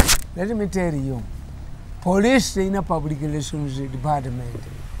let me tell you, police in a public relations department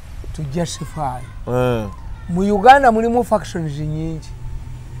to justify mu Uganda mulimu factions nyingi.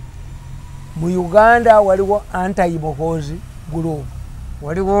 Mu Uganda waliwo anti-bohozi group,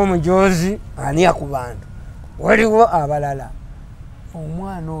 waliwo omujozi aniya ku bantu, waliwo abalala.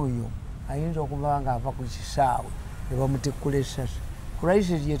 Omwana oyo ayinza okuba nga ava ku kisaawe ne bamutikkula essasi.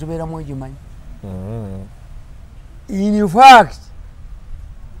 Crisis gye tubeeramu ogimanyi. In fact,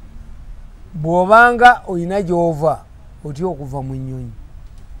 bw'obanga oyina gy'ova otya okuva mu nnyonyi.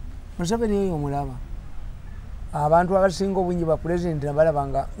 Museveni oyo omulaba. Abantu abasinga obungi ba president nabalaba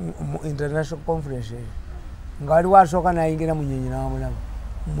nga international conference nga waliwo asooka n'ayingira mu nnyonyi n'amulaba.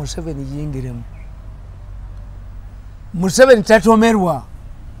 Museveni yingiremu. Museveni tatomerwa,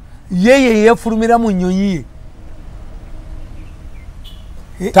 yeye yefulumira mu nnyonyi ye.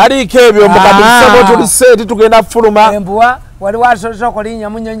 Taliiko ebyo mukatulisebo tulise tugenda fuluma embwa waliwo asoose okulinnya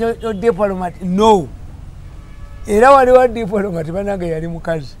mu nnyonyi diplomat no, era waliwo diplomat banange yali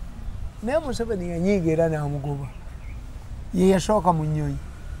mukazi naye Museveni yanyiiga era n'amugoba, ye yasooka mu nnyonyi.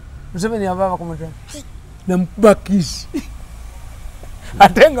 Museveni yava bakumutala namukuba kiisi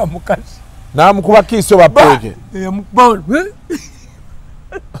ate nga mukazi n'amukuba kiisi oba peeke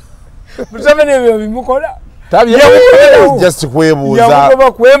Museveni ebyo bimukola just kwebuuza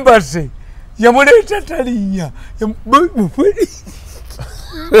yamugoba kwembase yamuleeta talinya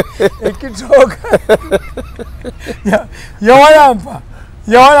ekitooka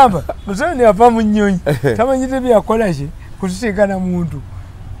yawalampa Museveni yava mu nnyonyi tamanyite byakola ki kusisinkana muntu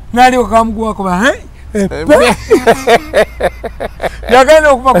n'aliko kamukubakuba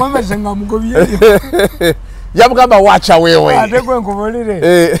yagenda okuba kwembase nga mugobyeyo yamugamba wacha wewe ate gwe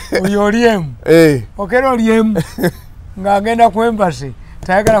nkubuulire oyo olyemu okera olyemu ng'agenda kwembase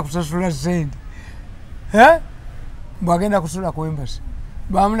tayagala kusasula sente bw'agenda kusula kwembase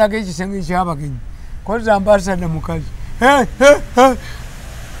bamulaga ekisenge ekyabagenyi koza ambasada mukazi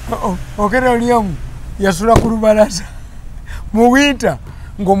okera olyemu yasula ku lubalaza mu winta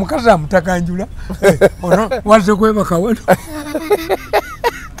ng'omukazi amutakanjula ono wazze kwebaka wano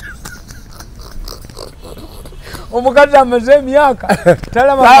omukazi amaze emyaka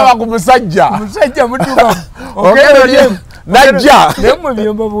talaba ku musajja muddugamu najja naye mmwe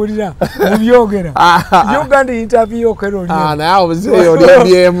bye mbabuulira mubyogera Uganda interview okero naye omuzeeyi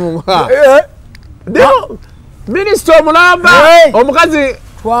olyebyemu minisita omulamba omukazi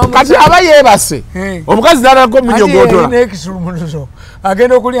kati aba yeebase omukazi nalako munyogootola nekisulumuzo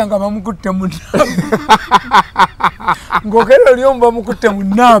agenda okulya nga bamukutte munabu ng'okero olyomu bamukutte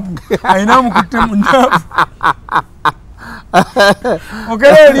munabu ayina amukutte munabu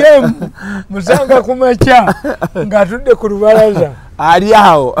okero olyemu musanga ku makya ng'atudde ku lubalaza ali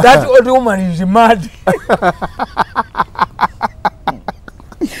awo that old woman is mad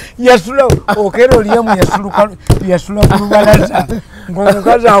yasula okero olyemu yasula ku lubalaza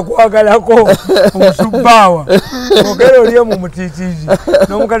ng'omukazi akwagalako omusubbaawa okero olyemu mutiitiizi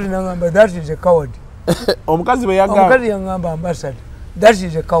n'omukazi nagamba that is a coward. omukazi omukazi yagamba ambassador that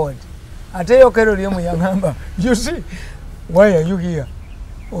is a coward. ate yokero olyemu yagamba you see why are you here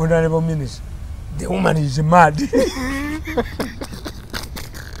honorable minister, the woman is mad.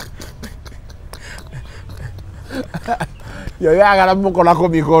 yoyagala mukolako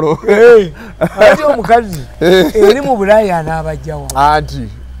mikolo ate omukazi eri mu Bulaaya anaabajjawa anti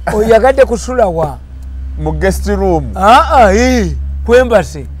oyagadde kusula wa mu guest room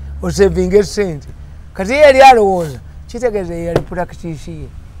kwembase osevinga esente kati yali alowooza kitegeeza yali practice ye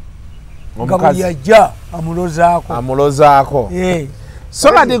nga buli yajja amulozaako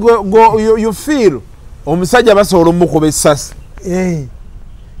so kati you feel omusajja basobola omukuba essasi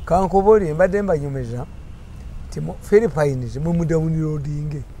kankubuli mbadde mbanyumeza ti mu Philippines mu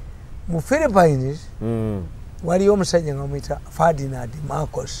downloading mu Philippines waliyo omusajja nga mwita Ferdinand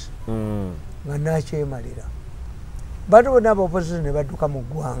Marcos nga nakyemalira bantu bonna aba opposition ne badduka mu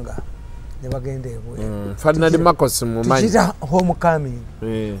ggwanga ne bagenda ebweru. Ferdinand Marcos mumanyi tukiyita homecoming.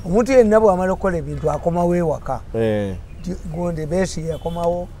 Omuntu yenna bw'amala okukola ebintu akomawo ewaka gonde Besigye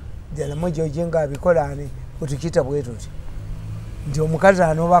yakomawo Jaramogi Oginga abikola ani otukiyita bwe tuti nti omukazi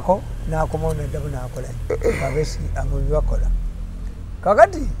anobako n'akomawo naddamu n'akola Besigye abo bebakola.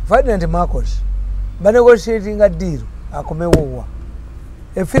 Kakati Ferdinand Marcos banegotiatinga deal akomewowa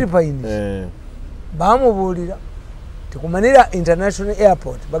Philippines bamubuulira tikumanira international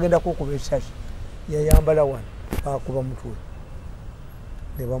airport bagenda kukuba eshashi yayambala wano bakuba mutwe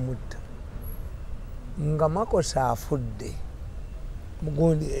ne bamutta nga Marcos afudde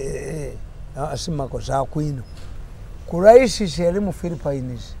mugundi asi Marcos akwino crisis yali mu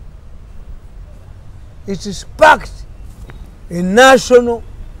Philippines. It sparked a national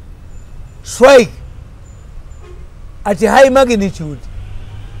strike at a high magnitude.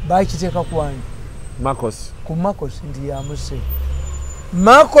 Bakiteeka kwani Marcos ku Marcos ndi yamuse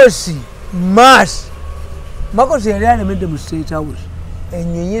Marcos yali alemedde mu State House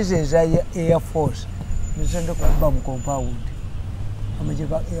ennyonyi ze eza Air Force nisende kuba mu compound amagye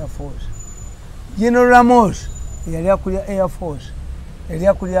ga Air Force. General Ramos yali akulya Air Force yali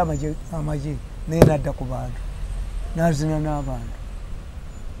akulya amagye naye nadda ku bantu nazina n'abantu.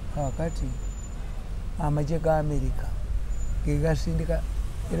 Kakati amagye ga America ge gasindika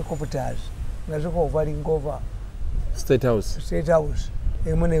helicopters nga zikovaling over State House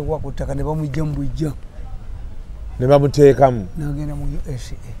emu negwa ku ttaka ne bamujja mu bujja ne bamuteekamu n'agenda mu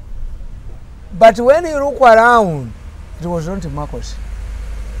USA. But when you look around it was not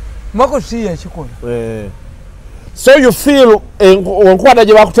Marcos yakikola. So you feel onkwata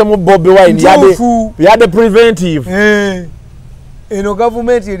gye bakutemu Bobi Wine yade preventive eno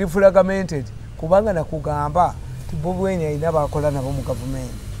government yali fragmented kubanga nakugamba ti Bobi Wine alina bakola nabo mu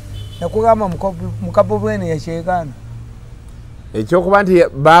government nakugamba Bobi Wine yakyegana ekyokuba nti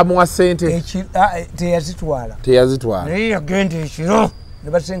bamuwa ssente teyazitwala naye yagenda ekiro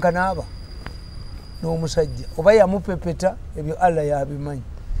ne basenkana aba n'omusajja oba yamupepeta ebyo Allah yabimanyi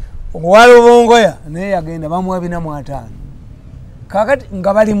owalobongoya naye yagenda bamuwa 450. Kakati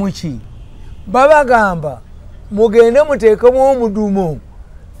nga bali muki babagamba mugende muteekemu omudumo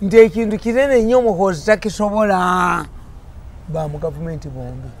nti ekintu kinene nnyo mukozi takisobola bamu gavumenti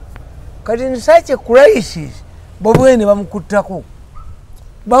bombi. Kati in such a crisis Bobi Wine bamukuttako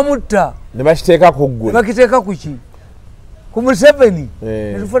bamutta ne bakiteeka ku ggwe bakiteeka ku ki ku Museveni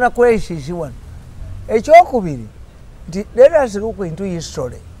ne tufuna crisis wano. Ekyokubiri nti let us look into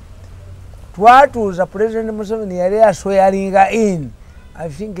history. Twatuuza President Museveni yali aswearinga in I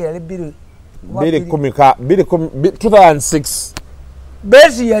think yali 2006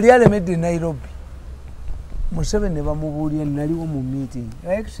 Besigye yali alemedde Nairobi. Museveni ne bamubuulira naliwo mu meeting.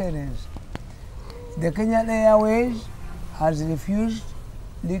 Your Excellency, the Kenyan Airways has refused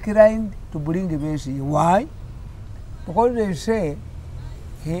declined to bring Besigye. Why? Because they say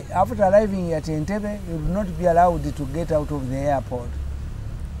after arriving at Entebbe he will not be allowed to get out of the airport.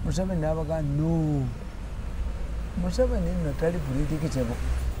 Museveni nabaga no. Museveni is not really predictable.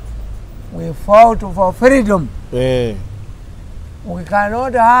 We fought for freedom. We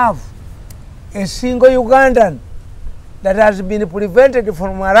cannot have a single Ugandan that has been prevented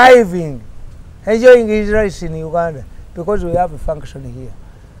from arriving, enjoying his rights in Uganda, because we have a function here.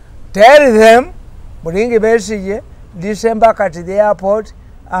 Tell them, bring Besigye, disembark at the airport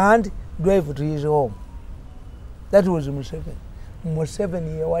and drive to his home. That was Museveni.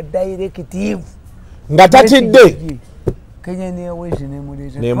 Museveni yawa directive nga tatidde Kenyan Airways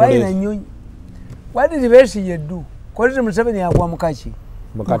nemuleta twaina nnyonyi. What did Besigye do? Kozi Museveni yagwa mukaki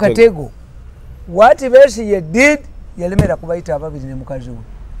mukatego. What Besigye did yalemera kubayita ababiri ne mukazi we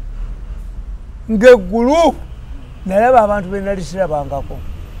ng'eggulu nalaba abantu benali sirabangako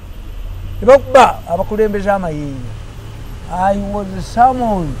ne bakuba abakulembeze amayinja. I was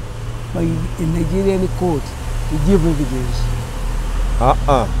summoned by a Nigerian court to give evidence.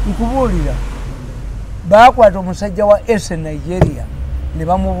 Nkubuulira bakwata omusajja wa Nigeria ne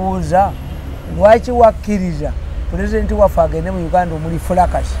bamubuuza lwaki wakkiriza pulezidenti waffe agende mu Uganda omuli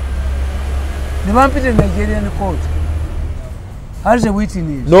fulakasi. Ne bampita Nigerian court as a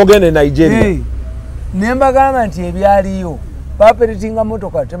witness. N'ogende Nigeria. Ne mbagamba nti ebyaliyo baperitinga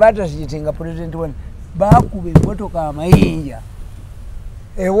motoka tebatasigitinga pulezidenti wano bakuba emmotoka amayinja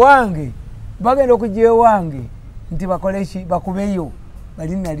ewange bagenda okujja ewange nti bakole ki bakubeyo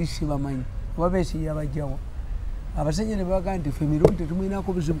bali nali sibamanyi oba Besigye yabajjawa. Abasajja ne baga nti ffe Mirundi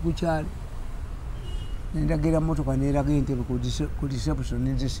tetumwinako buzibu ku kyalo nendagira motoka neraga entebe ku reception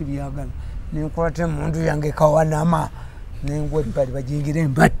nezisibyagala nenkwata emundu yange kawanama nengwa ebbali bajingira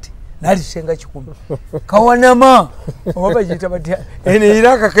embatti nalisenga 10 kawanama oba bagiyita batya ene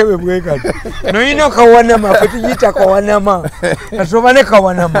era akakebe bwekati noyina kawanama kutugiyita kawanama asoba ne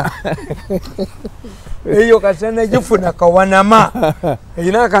kawanama eyo kasana gifuna kawanama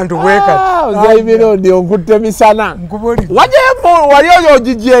eyina akantu bwekati Ozayi Mirundi onkutte misana wajemo wali oyo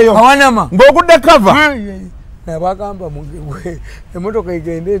ogijeyo kawanama ng'okudde kava nabagamba emotoka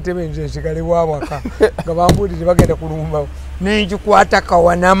igende entebe nze nsigale wawaka nga bambulire bagenda kulumbawo nengikwata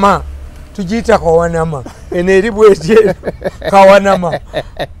kawanama tugiyita kawanama eno eri bwetyeru kawanama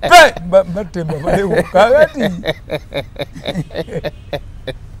batemba balewo kakati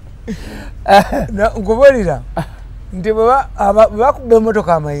nkubuulira nti bwebakuba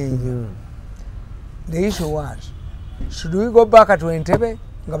emotoka amayinja the issue was should we go back to Entebbe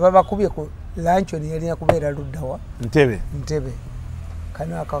nga babakubye ku lanchoni yalina kubeera luddawa Ntebe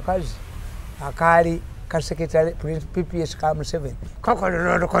kano akakazi akaali kasekretary PPS ka Museveni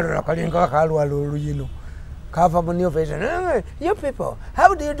kakolera kalinga kalwala oluyino kava mu new version you people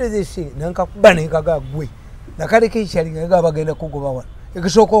how do you do this thing nankakuba nekagagwe nakale kichalinga nga bagenda kugoba wano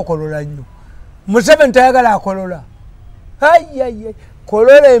ekisooka okolola nnyo Museveni tayagala akolola ayayay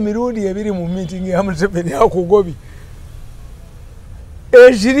kolola emirundi ebiri mu meeting ya Museveni akugobi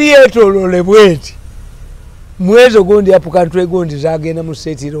eziri yetolole bweti mwezi ogundi apukantwe gundi zagenda mu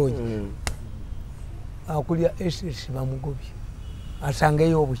state road akulya SS bamugobye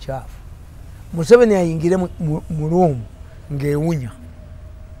asangeyo obuchafu Museveni ayingire mu room ngewunya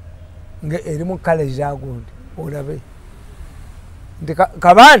eri mu kale zagundi olabe ndi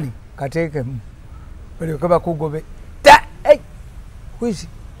kabani kateke bali kaba kugobe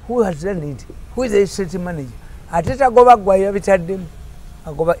who has done it? Who is the estate manager? Ateta goba gwa yabitaddemu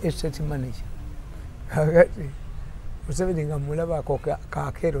agoba estate manager Museveni nga mulaba ko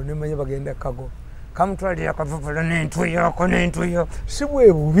kakero nemanya bagenda kago kamutwali yakavuvula n'entwe si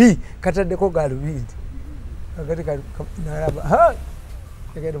bwe bubi kataddeko galubindi agati nalaba ha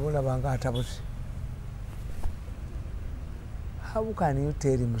egenda mulaba nga atabusi. How can you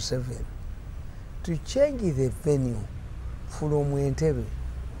tell Museveni to change the venue from Entebbe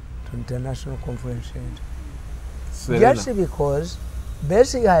to International Conference Center? Just because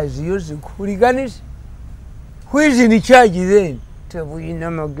Bessie has used hooligans, who is in charge then?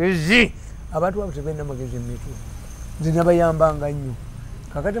 Tebuyina magezi abantu babutebenda magezi mitu zinabayambanga nnyo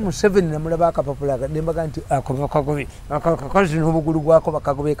kakati Museveni namulaba akapapula nembaga nti akomakobi akakazi n'obugulu gwako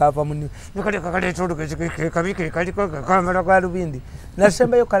bakagobe kava munni nakale tolugezi kabike kaliko kamera kwa lubindi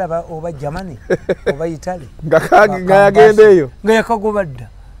nasembayo kalaba oba Germany oba Italy nga yagendeyo nga yakagobadda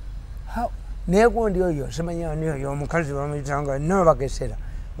negundi oyo semanya niyo omukazi bamuyitanga no bagesera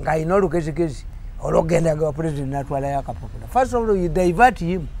nga ino olugezigezi ologenda nga president natwala yakapapula. First of all you divert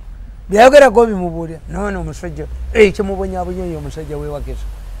him byagera gobi mubulya no musajja kimubonyabonyo oyo omusajja wewagesa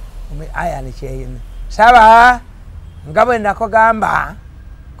aya ni kyeyina saba ngabwe nakogamba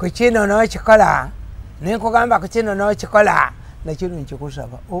ku kino n'okikola nenkugamba ku kino n'okikola nakino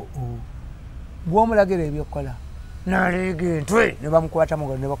nkikusaba gw'omulagira ebyokukola naliga entwe ne bamukwata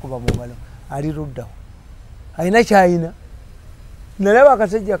mugalo ne bakuba mu ngalo ali luddawo alina kyayina nalaba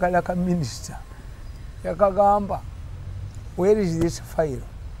akasajja kala ka minisita yakagamba where is this file?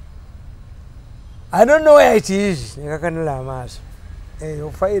 I don't know where it is. Nikakanula amaaso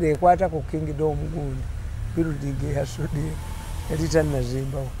file ekwata ku Kingdom gundi building ya Sudi yalita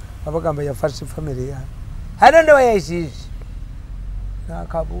nazimbawo abagamba ya first family ya I don't know where it is.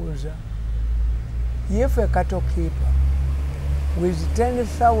 Nakabuuza if a cattle keeper with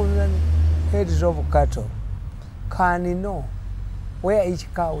 10,000 heads of cattle can he know where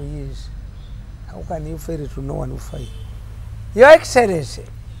each cow is? How can you fail to know one file? Your Excellency,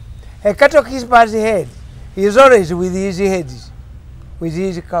 a cattle keeper's head is always with his heads, with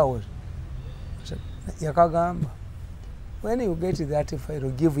his cows. So, yakagamba, when you get that file,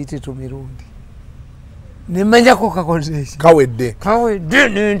 give it to Mirundi. Nemanja koka konzesi. Kawedde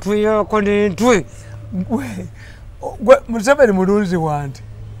n'entwe yako n'entwe. Museveni mulunzi wanti.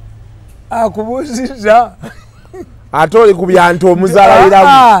 Akubuuziza. Ate oli ku byantu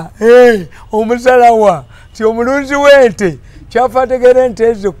omuzaalawiramu. Omuzalawa. Ti omulunzi w'ente. Kyafa ategera ente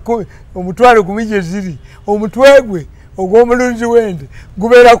ezo 10 omutwalo 10 gye ziri. Omutwe gwe ogw'omulunzi w'ente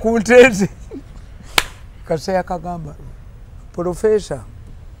gubeera ku nte ze. Kasa yakagamba. Professor,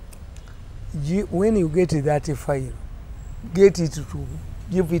 when you get that file, get it to,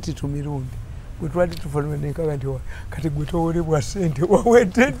 give it to Mirundi. We try to follow the Kagantua, Katigutori was sent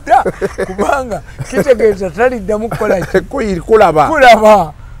wawete da kubanga kitegeza tali damukola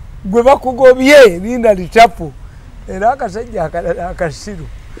kulaba gwe bakugobye linda lichapu era akasajja akalala akasiru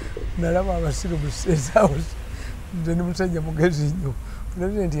nalaba abasiru mu State House nze ni musajja mugezi nnyo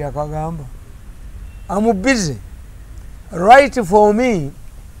president yakagamba I'm busy write for me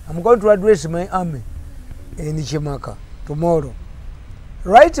I'm going to address my army in Chimaka tomorrow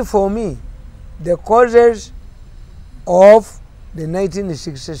write for me the causes of the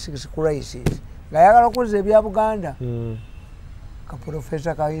 1966 crisis ngayagala okuza ebya Buganda ka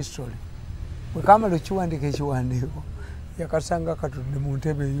professor ka history bwe kamala ekiwandiiko ekiwandiiko yakasanga katudde mu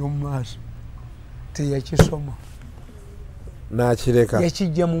ntebe ey'omu maaso teyakisoma n'akireka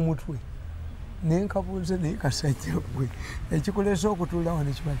yakijja mu mutwe nenkabuuze naye kasajja gwe ekikuleesa okutuula wano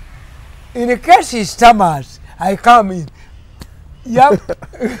ekibali in case he stammers I come in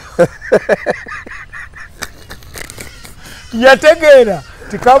yategeera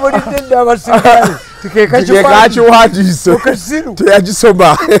tikabulidde dde abasirikale tikekakiwandiise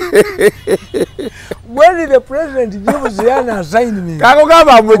teyagisoma when the president gives an assignment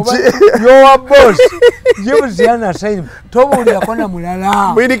kakugamba muki your boss gives an assignment tobuulirako na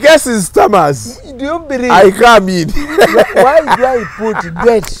mulala in cases stammers do you believe I come in why do I put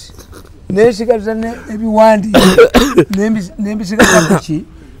dates nesigaza ebiwandi nembisigaza kuki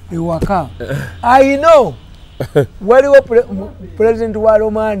ewaka I know waliwo president wa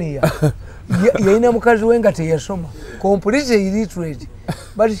Romania yalina mukazi we nga teyasoma completely illiterate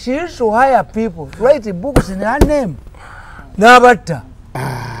but she used to hire people write books in her name n'abatta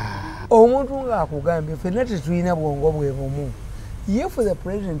omuntu ng'akugambye ffenna tetulina bwongo bwe bumu if the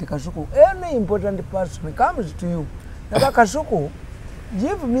president Kasuku any important person comes to you naka Kasuku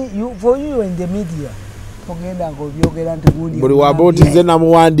give me you for you in the media ogenda ng'obyogera nti gundi buli waboti nze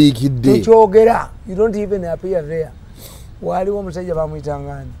namuwandiikidde tekyogera you don't even appear there waliwo omusajja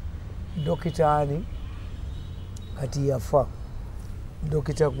bamuyitangani dokitaani kati yafa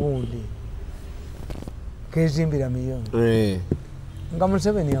dokita gundi kezimbira Mirundi nga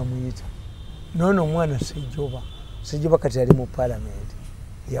Museveni amuyita nono omwana Sejjoba kati yali mu parliament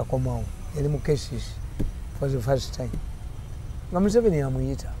yakomawo yali mu cases for the first time nga Museveni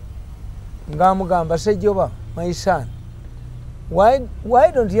amuyita ng'amugamba Sejjoba my son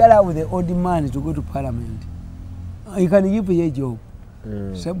why don't you allow the old man to go to parliament you can give you a job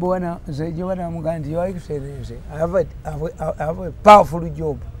Sejjoba namugamba your excellency I have a powerful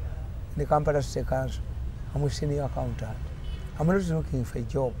job in the Kampala State Council I'm a senior accountant I'm not looking for a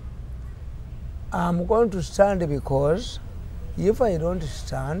job I'm going to stand because if I don't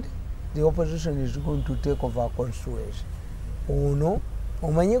stand the opposition is going to take over constituency uno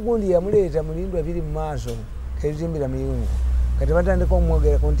omanye gundi yamuleeta mulindwa biri mu maaso kezimbira Mirundi kati batandika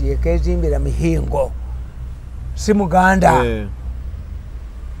omwogerako nti kezimbira Mihingo si Muganda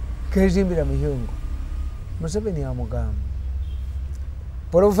kezimbira Mihingo Museveni amugamba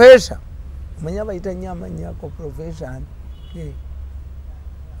professor omanye abayita nnyo amanyako professor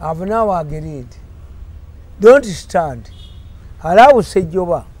I've now agreed don't stand allow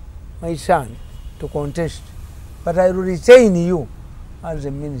Sejjoba my son to contest but I will retain you as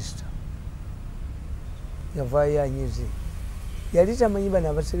a minister yavaayo anyize yali tamanyi bano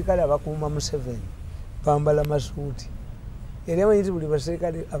abasirikale abakuuma Museveni bambala masuuti yali amanyi ti buli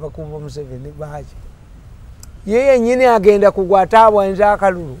basirikale abakuuma Museveni baaki ye yennyini agenda kugwa ataabwanza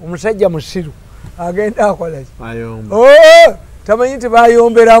akalulu omusajja musiru agenda akolaki tamanyi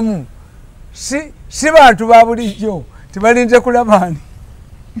tibayomberamu si bantu ba bulijjo tibalinze kulabaani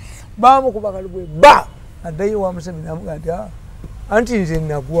bamukuba kalubwe ba addayo wa Museveni amugamba anti nze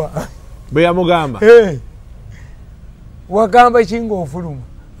nagwa bwe yamugamba wagamba kinga ofuluma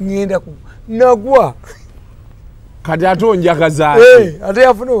ngenda ku nagwa kati ate onjagazaaki ate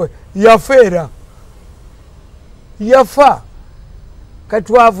yafuna yafeera yafa kati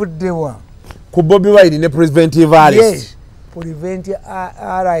twavuddewa ku Bobi Wine ne preventive arrest preventive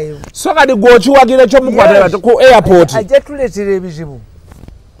arrive so kati gwokiwagira ekyomukwatira ku airport ajja tuleetera ebizibu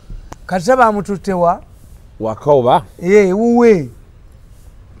kati sabamututtewa wakoba wuwe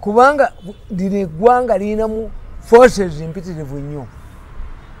kubanga lino eggwanga lirinamu forces mpitirivu nnyo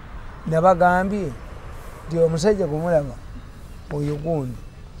nabagambye nti omusajja gumulaba oyo gundi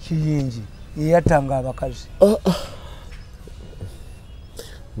kiyingi yeyattanga abakazi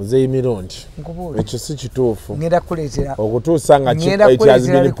Muzeeyi Mirundi ekyo si kituufu ngenda kuleetera okutuusa nga it has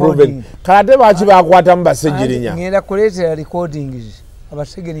been proven kale ate baaki bakwatamu basegirinya ngenda kuleetera recordings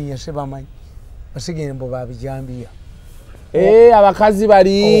abasegirinya sebamanyi basegirinya mbo babijambiya abakazi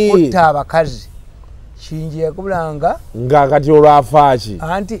bali okutta abakazi kingi yakubulanga nga kati olwafaaki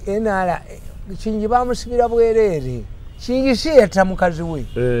anti enala kingi bamusibira bwereere kingi si yatta mukazi we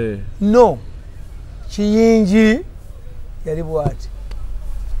no kiyingi yali bwati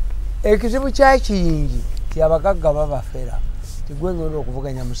ekizibu kya Kiyingi ti abagagga babafera tigwe ng'ono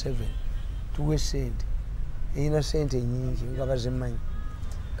okuvuganya Museveni tuwe sente eyina sente nyingi nga bazimanyi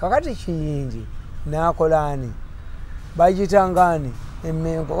kakati Kiyingi n'akolaani bagitangani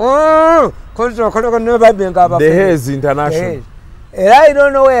emmengo The Haze International. And I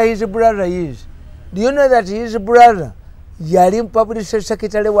don't know where his brother is. Do you know that his brother yali publicity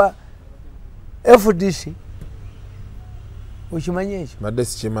secretary wa FDC? Ukimanyi ekyo? Badde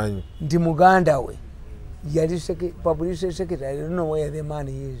sikimanyi. Ndi muganda we yali publicity secretary. I don't know where the man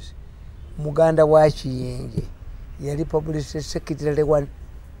is. Muganda wa Kiyingi yali publicity secretary wa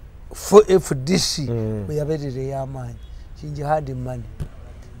FDC we yaberere y'amaanyi. Kiyingi had money.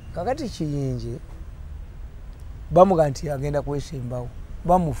 Kakati Kiyingi bamuga nti agenda kwesimbawo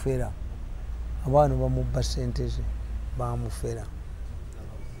bamufera abantu bamubba sente ze bamufera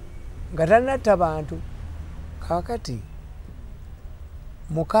nga tannatta bantu. Kakati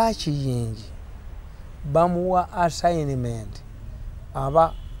muka Kiyingi bamuwa assignment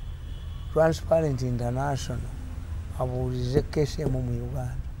aba Transparent International abuulize kesi emu mu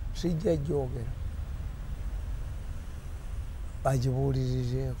Uganda sijja gyogera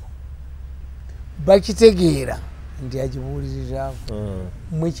bagibuulirizeeko bakitegeera nti agibuulirizaako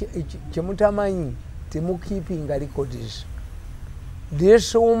kyemutamanyi temukeepinga records.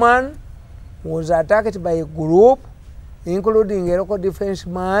 This woman was attacked by a group including a local defense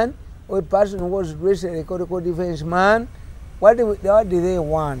man or a person who was dressed as a local defense man. What did they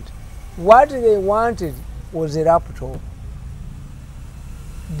want? What they wanted was a laptop.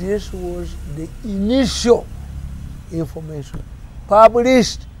 This was the initial information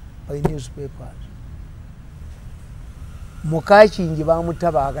published by newspapers. Muka Kiyingi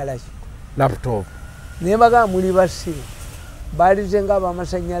bamutta baagala ki? Laptop. Ne baga muli basiru baalize nga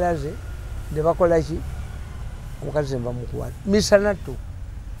ab'amasannyalaze ne bakola ki? Omukazi bamukwata misanattu.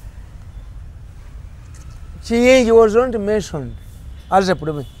 Kiyingi was not mentioned as a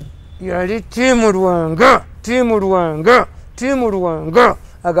problem. Yali tiimu Lwanga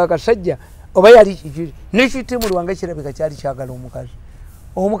agakasajja oba yali nekitiimu Lwanga kirabika kyali kyagala omukazi.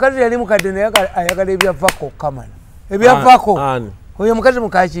 Omukazi yali mukadde naye ayagala ebyavako kamala ebyavako oyo mukazi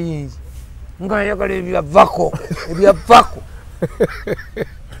muka Kiyingi nga ayagala ebyavako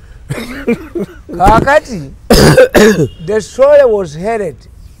kakati the story was headed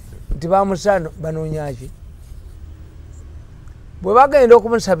nti bamusano banoonyaki bwe bagenda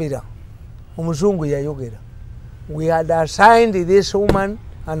okumusabira omuzungu yayogera we had assigned this woman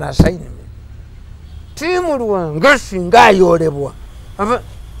an assignment. Tiimu Lwanga singa ayoolebwa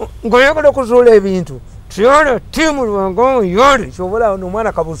ng'oyagala okuzuula ebintu tiyola tiimu Lwanga omuyoole kyobola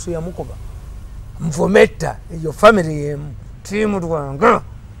n'omwana Kabusu yamukuba nvumetta eyo family yemu. Tiimu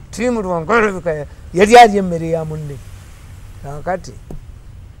Lwanga olabika yali alya emmere ya munne. Kakati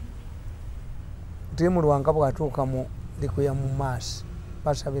tiimu Lwanga bw'atuuka mu likuya mu maaso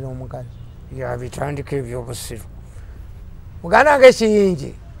basabira omukazi yabitandika ebyobusiru. Muganda wange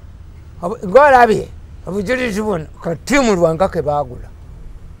Kiyingi ng'olabye obujulizi buno ka tiimu Lwanga ke baagula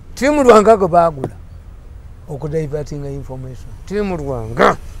okudivertinga information. Tiimu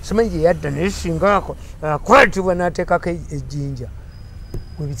Lwanga simanyi gye yadda naye singa akwatibwa n'ateekako ejjinja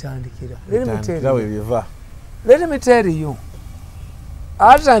we bitandikira. Let me tell you,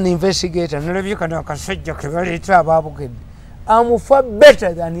 as an investigator nalabye kano akasajja ke baleeta abaabugedde I'm far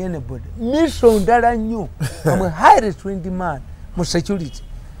better than anybody. Miso ndala nnyo. I'm a highly trained man mu security.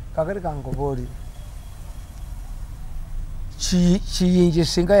 Kakati kankubuulira Kiyingi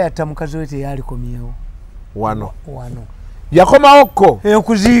singa yatta mukazi we teyalikomyewo wano yakomawo ko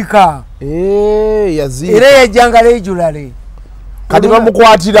okuziika yaziika era yajjanga regularly kati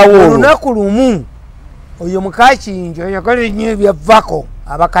bamukwatirawo olunaku lumu oyo muka Kiyingi oyagala nnyo ebyavako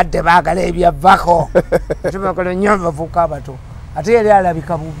abakadde baagala ebyavako ate baagala nnyo abavubuka abato ate yali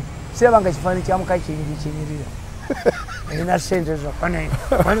alabika bubi sirabanga kifaananyi kya muka Kiyingi kinyirira erina sente zokka naye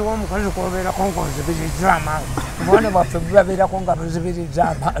waliwo omukazi kwobeerako ng'onzibiriza amaaso obwana bwaffe bubabeerako nga buzibiriza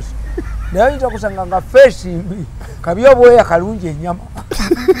amaaso naye oyinza okusanga nga feesi mbi kabi obwoya kalungi ennyama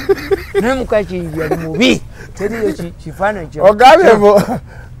naye muka Kiyingi yali mubi teriyo kifaananyi ogambye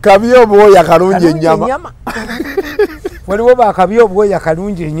kabi obwoya kalungi ennyama waliwo bakabi obwoya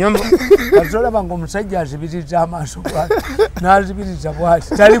kalungi ennyama kati olaba nga omusajja azibiriza amaaso bwati n'azibiriza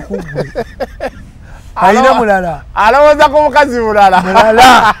bwati tali kuggwe alina mulala alowooza ku mukazi mulala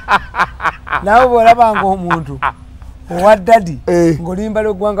nawe bw'olabanga omuntu owa dadi ng'olimba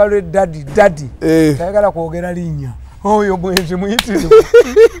lw'eggwanga lw'eddadi tayagala kwogera linnya oyo mwenzi muyitirivu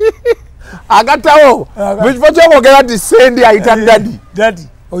agattawo mu kifo ky'okwogera nti sendi ayita dadi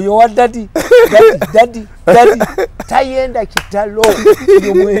oyo owa dadi daddy tayenda kitalo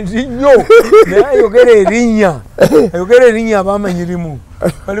yo mwenzi nnyo naye ayogera erinnya abamanyirimu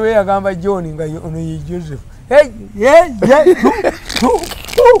waliwo yagamba John nga ono ye Joseph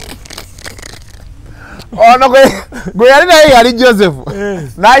ono gwe yali naye yali Joseph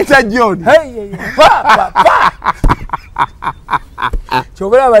n'ayita John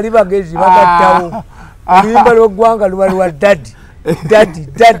kyobera bali bagezi bagattawo oluyimba lw'eggwanga luba lwa daddy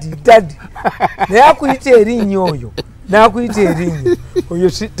naye akuyita erinnya oyo n'akuyita erinnya oyo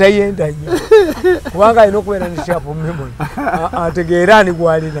tayenda nnyo kubanga alina okubeera ne sharp memory ategeera ani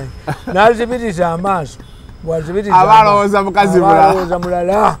gwali naye n'azibiriza amaaso abalowooza mukazi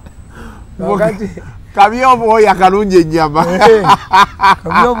mulala kabi obwoya kalungi ennyama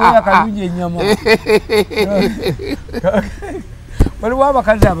waliwo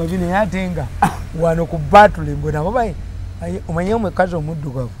abakazi ababi naye ate nga wano ku batule mbwe nabo omanye omukazi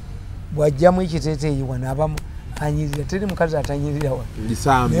omuddugavu bw'ajjamu ekiteeteeyi wano abamu anyirira teri mukazi atanyirira wano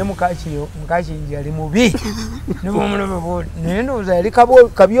naye mukakiyinji yali mubi naye ndowooza yali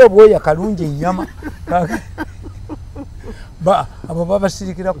kabi obwoya kalungi ennyama abo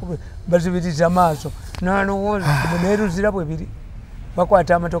babasirikira bazibiriza maaso nalowooza neruzira bwe biri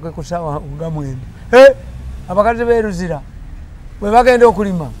bakwata amatoke ku sawa nga 9 abakazi beruzira bwe bagenda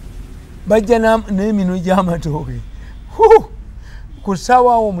okulima bajja n'eminwe gy'amatooke ku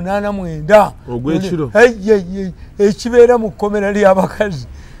sawa 8-9 ogwekiro ekibeera mu kkomera ly'abakazi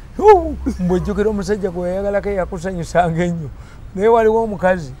mbwejjukira omusajja gwe yayagalako yakusanyusanga ennyo naye waliwo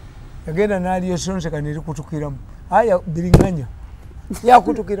omukazi yagenda n'alya esonseka nerikutukiramu aya biringanya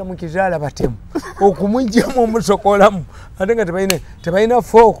yakutukira mu kizaala batemu okumugjamu omusokolamu ate nga tebalina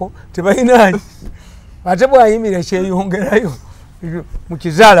fooko tebalina ate bwayimira kyeyongerayo mu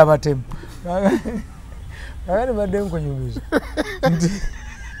kizaala batemu kakati badde nkunyumiza nti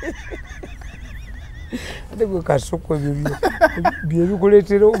ate gwe kasoko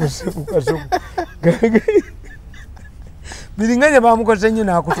byebikuleetera obusiku kasoko biringanya bamukozesa nnyo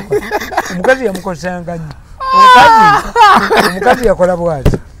n'akutuka omukazi yamukozesanga nnyo omukazi yakola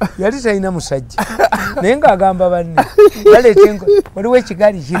bwati yali talina musajja naye ng'agamba banne waliwo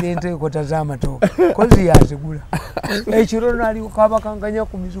ekigaali kirenta enkota z'amatooke kozi yazigula ekiro naalikabakanganya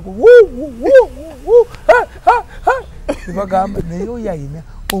ku mizigo nebagamba naye oyo ayina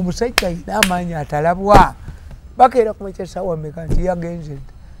omusajja ayina amaanyi atalabwa bakeera kumakya sawa meka nti yagenze dda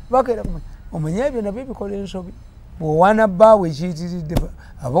bakeera omanye ebyo nabyo bikola ensobi bwowaana bbaawe ekiyitiridde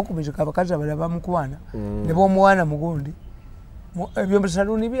abokumizika abakazi abala bamukwana ne bomuwaana mugundi ebyo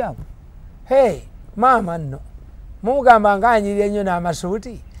musaluuni byabwe maama nno mumugamba nga anyirira ennyo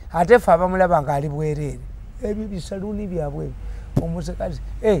n'amasuuti ate fe abamulaba nga ali bwereere ebyo bisaluuni byabwe omusekazi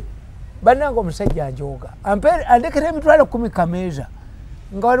bannanga omusajja anjooga andekera emitwalo 10 kameeza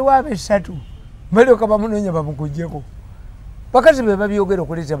nga waliwo ab'esatu balyoka bamunoonya bamukuggyeko bakazi be babyogera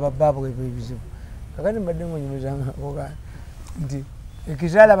okuleeta babbaabwe ebyo ebizibu kakati mbadde ngunyumizanga nti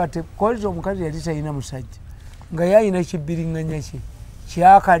ekizaala bate kozi omukazi yali talina musajja nga yalina kibbiriŋŋanya kye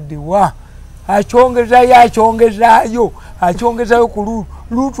kyakaddiwa akyongezaayo ku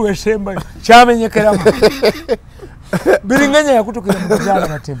luutu esembayo kyamenyekeramu biriŋŋanya yakutukira mu kizaala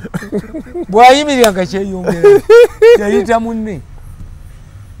batemu bwayimirira nga kyeyongera yayita munne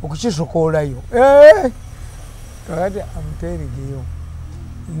okukisokoolayo kakati amuteerigeyo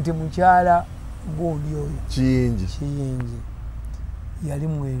nti mukyala gundi oyo kiyingi yali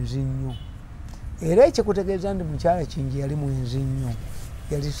mwenzi nnyo era ekikutegeeza nti mukyala kingi yali mwenzi nnyo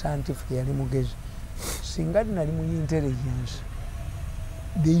yali scientific yali mugezi singa nali mu intelligence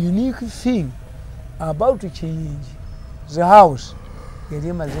the unique thing about kiyingi the house yali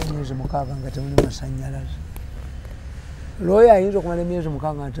emaze emyezi 6 nga temuli masanyalaze looyo ayinza okumala emyezi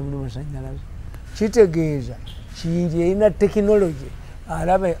 6 nga temuli masanyalaze kitegeeza kiyingi yalina tekinology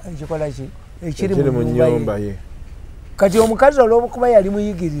alaba ekikola ki ekiri mu nyumba ye kati omukazi olw'okuba yali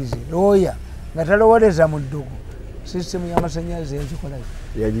muyigirize looya nga talowooleza mu ddogo sisitemu y'amasanyalaze yakikola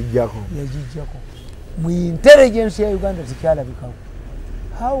yagijjako mu intelligence ya Uganda tekyalabikawo.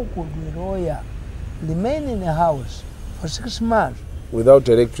 How could a lawyer remain in a house for 6 months without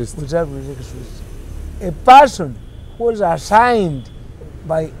electricity? A person who was assigned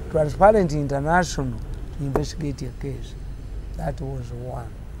by Transparency International to investigate a case. That was one.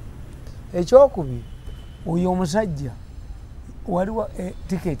 Ekyokubiri, oyo omusajja waliwo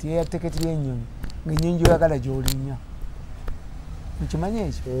tiketi y'ennyonyi ng'ennyonyi oyagala gy'olinnya. Mukimanyi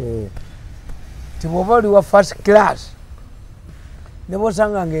ekyo? Ti bw'oba oli wa first class ne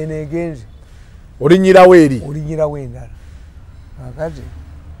bw'osanga ng'eno egenze olinyirawo eri olinyirawo endala. Kakati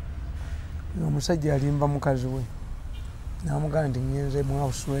omusajja alimba mukazi we n'amugamba nti ngenze mu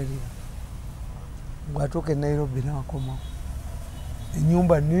Australia bwatuuka e Nairobi n'akomawo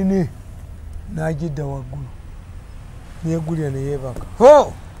ennyumba nene n'agidda waggulu neegulya neyeebaka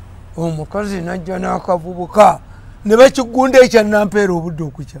omukazi najja n'akavubuka ne bakigunda ekyannampeera obudde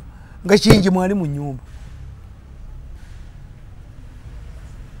okukya nga kingi mwali mu nnyumba.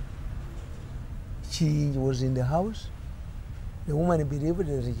 Kingi was in the house. The woman believed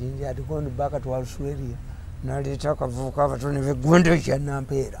that Kingi had gone back to Australia. N'aleeta akavubuka abato ne begunda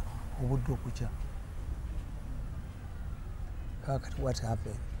ekyannampeera obudde okukya. Kakati what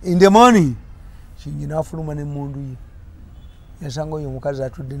happened? In the morning, Kingi n'afuluma n'emmundu ye. Yasanga oyo omukazi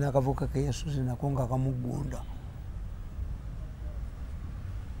atudde n'akavubuka ke yasuze nako nga kamugunda.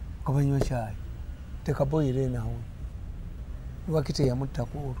 Kabanywa caayi. Tekaboyire nawe. Lwaki teyamutta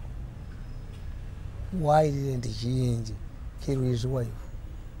olwo? Why didn't Kingi kill his wife?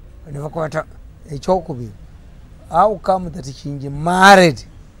 Nevakwata ekyokubiri. How come that Kingi married?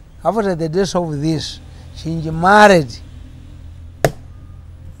 After the death of this, Kingi married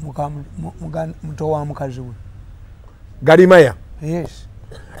muto wa mukazi we. Galimaya? Yes.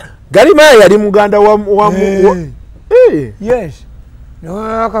 Galimaya yali muganda wa Yes.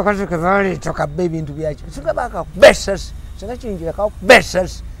 No akakazi kavali tokabbe ebintu byakyo. Singa bakakubesasi. Singa Kingi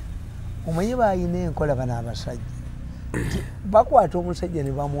yakakubesasi. Omanyi bayina enkola bano abasajja. Bakwata omusajja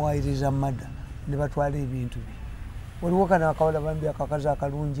ne bamuwayiriza madda ne batwala ebintu bye. Waliwo kana akawala bambi akakazi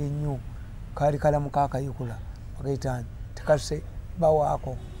akalungi ennyo kaali kalamu kakayikula bakayitaani tekase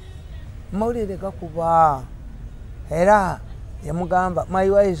bawaako mawulire gakuba era yamugamba my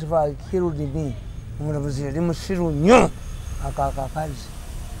wife killed me omulabuzi yali musiru nnyo akakazi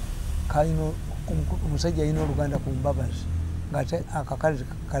kalino omusajja alina oluganda ku mbabazi ngate akakazi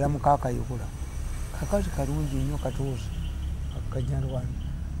kalamu kakayikula kakazi kalungi nnyo katuuzi akajjanirwani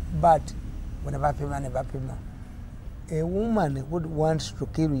but bonna bapima ne bapima. A woman would want to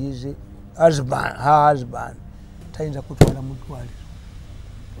kill his husband, her husband. Tayinza kutwala mutwaliro.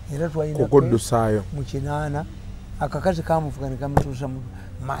 Era twalina okuddusayo mu kinaana akakazi kamufuga ne kamutuusa mu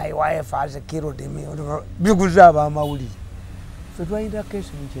my wife has killed me. Biguza abamawulire. Ffe twalina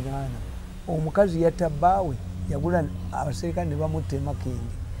keesi mu kinaana. Omukazi yatta bbaawe yagula abaserikale ne bamutta e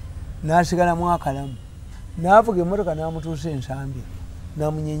Makindi. N'asigalamu akalamu. N'avuga emmotoka n'amutuusa ensambya.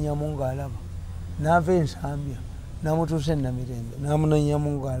 N'amunyenyamu ng'alaba. N'ava ensambya. Namutuuse Namirembe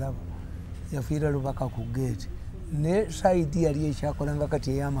namunanyamu ng'alaba yafiira lubaka ku geeti ne saidi yali ekyakolanga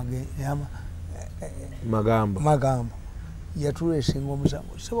kati magamba yatuleesinga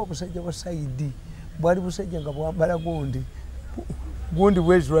omusango saba obusajja bwa saidi bwali busajja nga bwambala gundi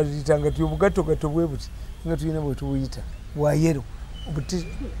bwezi lwaziyitanga ti obugattogatto bwe buti nga tulina bwe tubuyita bwa yero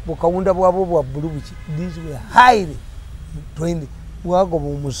bukawunda bwabwo bwa bbulu buki these were highly trained bwagoba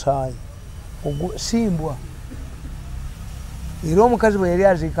omusaayi simbwa. Era omukazi bwe yali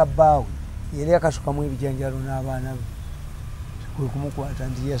aziika bbaawe yali akasukamu ebijanjalo n'abaana be kwe kumukwata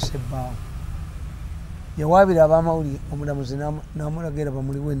nti yasse bbaawe yawaabira abamawulire omulamuzi n'amulagira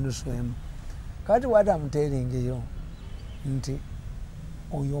bamuliwo ennusu emu. Kati watamuteerengeyo nti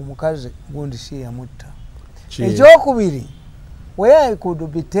oyo omukazi gundi si yamutta. Ekyokubiri where I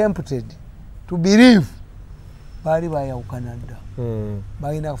could be tempted to believe baali bayawukana dda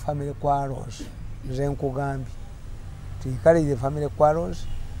balina family quarrels nze nkugambye kale the family quarrels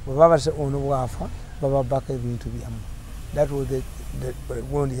baba ono bwafa baba baka ebintu byamu. That was the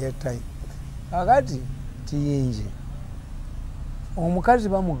one year time. Akati tiyinje omukazi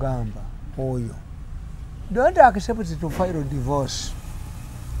bamugamba oyo don't accept to file a divorce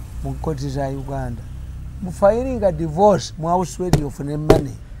mu koti za Uganda. Mu filing a divorce mu auswedi ofune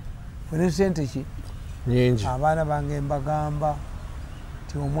money fune sente ki nyingi. Abaana bange mbagamba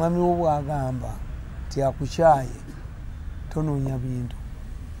ti omwami wo bwagamba ti akukyaye tonoonya bintu.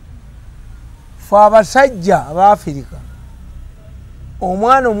 Fe abasajja abafirika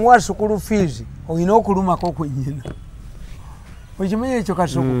omwana omuwa sukulu fees olina okulumako ku nnyina. Okimanya ekyo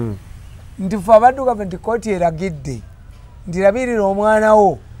kasuku nti fe abadduka nti kooti eragidde nti labirira omwana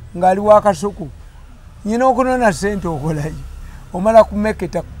wo ng'ali wa kasuku nnyina okunona ssente okolayo omala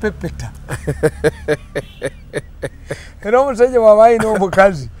kumeketa kupepeta. Era omusajja bw'aba alina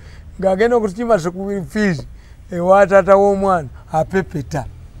omukazi ng'agenda okutukima sukulu fees ewa taata w'omwana apepeta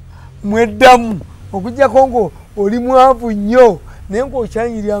mweddamu okujjako ngo oli mwavu nnyo naye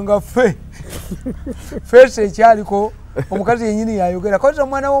ng'okyanyiryanga feesi ekyaliko omukazi yennyini yayogera koza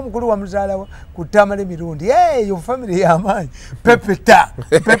omwana w'omukulu wamuzaalawo ku Tamale Mirundi eyo famire y'amaanyi pepeta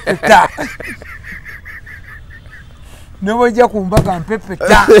ne bwojja ku mbaga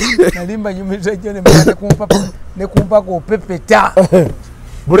mpepeta nali mbanyumiza jjo ne kumpaka opepeta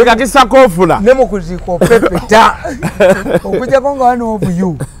buli kakisako ofula ne mu kuziika opepeta okujjako nga wano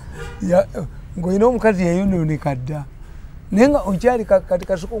obuyu ng'olina omukazi yayonooneka dda naye nga okyali kati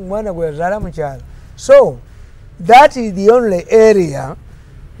kasuku omwana gwe yazaala mukyala. So that is the only area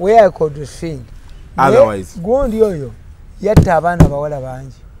where I could think. Otherwise gundi oyo yatta abaana bawala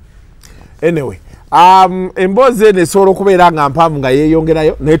bangi. Anyway, emboozi eno esobola okubeera nga mpaavu nga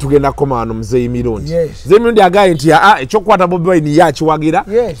yeeyongerayo naye tugenda kukoma wano Muzeeyi Mirundi. Yes. Mirundi agaye nti ekyokukwata Bobi Wine ye akiwagira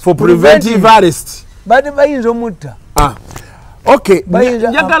for preventive arrest. Bade bayinza omutta. Okay,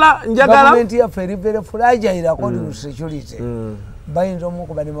 njagala government yaffe eri very fragile according to security. Bayinza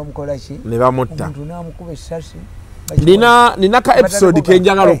omukuba ne bamukola ki? Ne bamutta. Omuntu n'amukuba essasi. Nina ka episode ke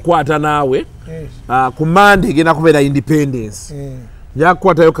njagala okukwata naawe ku Monday genda kubeera independence. Nja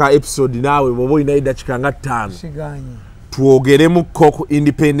kukwatayo ka episode naawe bwoba olina eddakiika nga 5 twogeremukko ku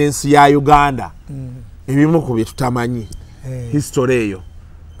independence ya Uganda ebimu ku bye tutamanyi history eyo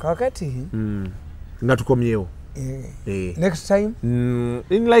kakati nga tukomyewo next time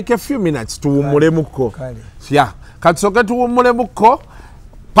in like a few minutes tuwummulemukko katusoke tuwummulemukko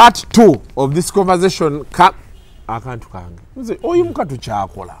part 2 of this conversation akantu kange nze oyimuka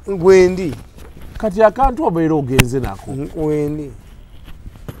tukyakola gwendi kati akantu obeera ogenze nako gwendi.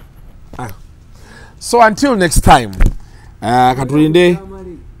 So until next time, katulinde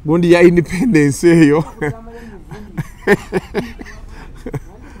gundi ya independence eyo.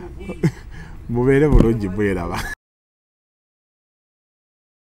 Mubeere bulungi bweraba.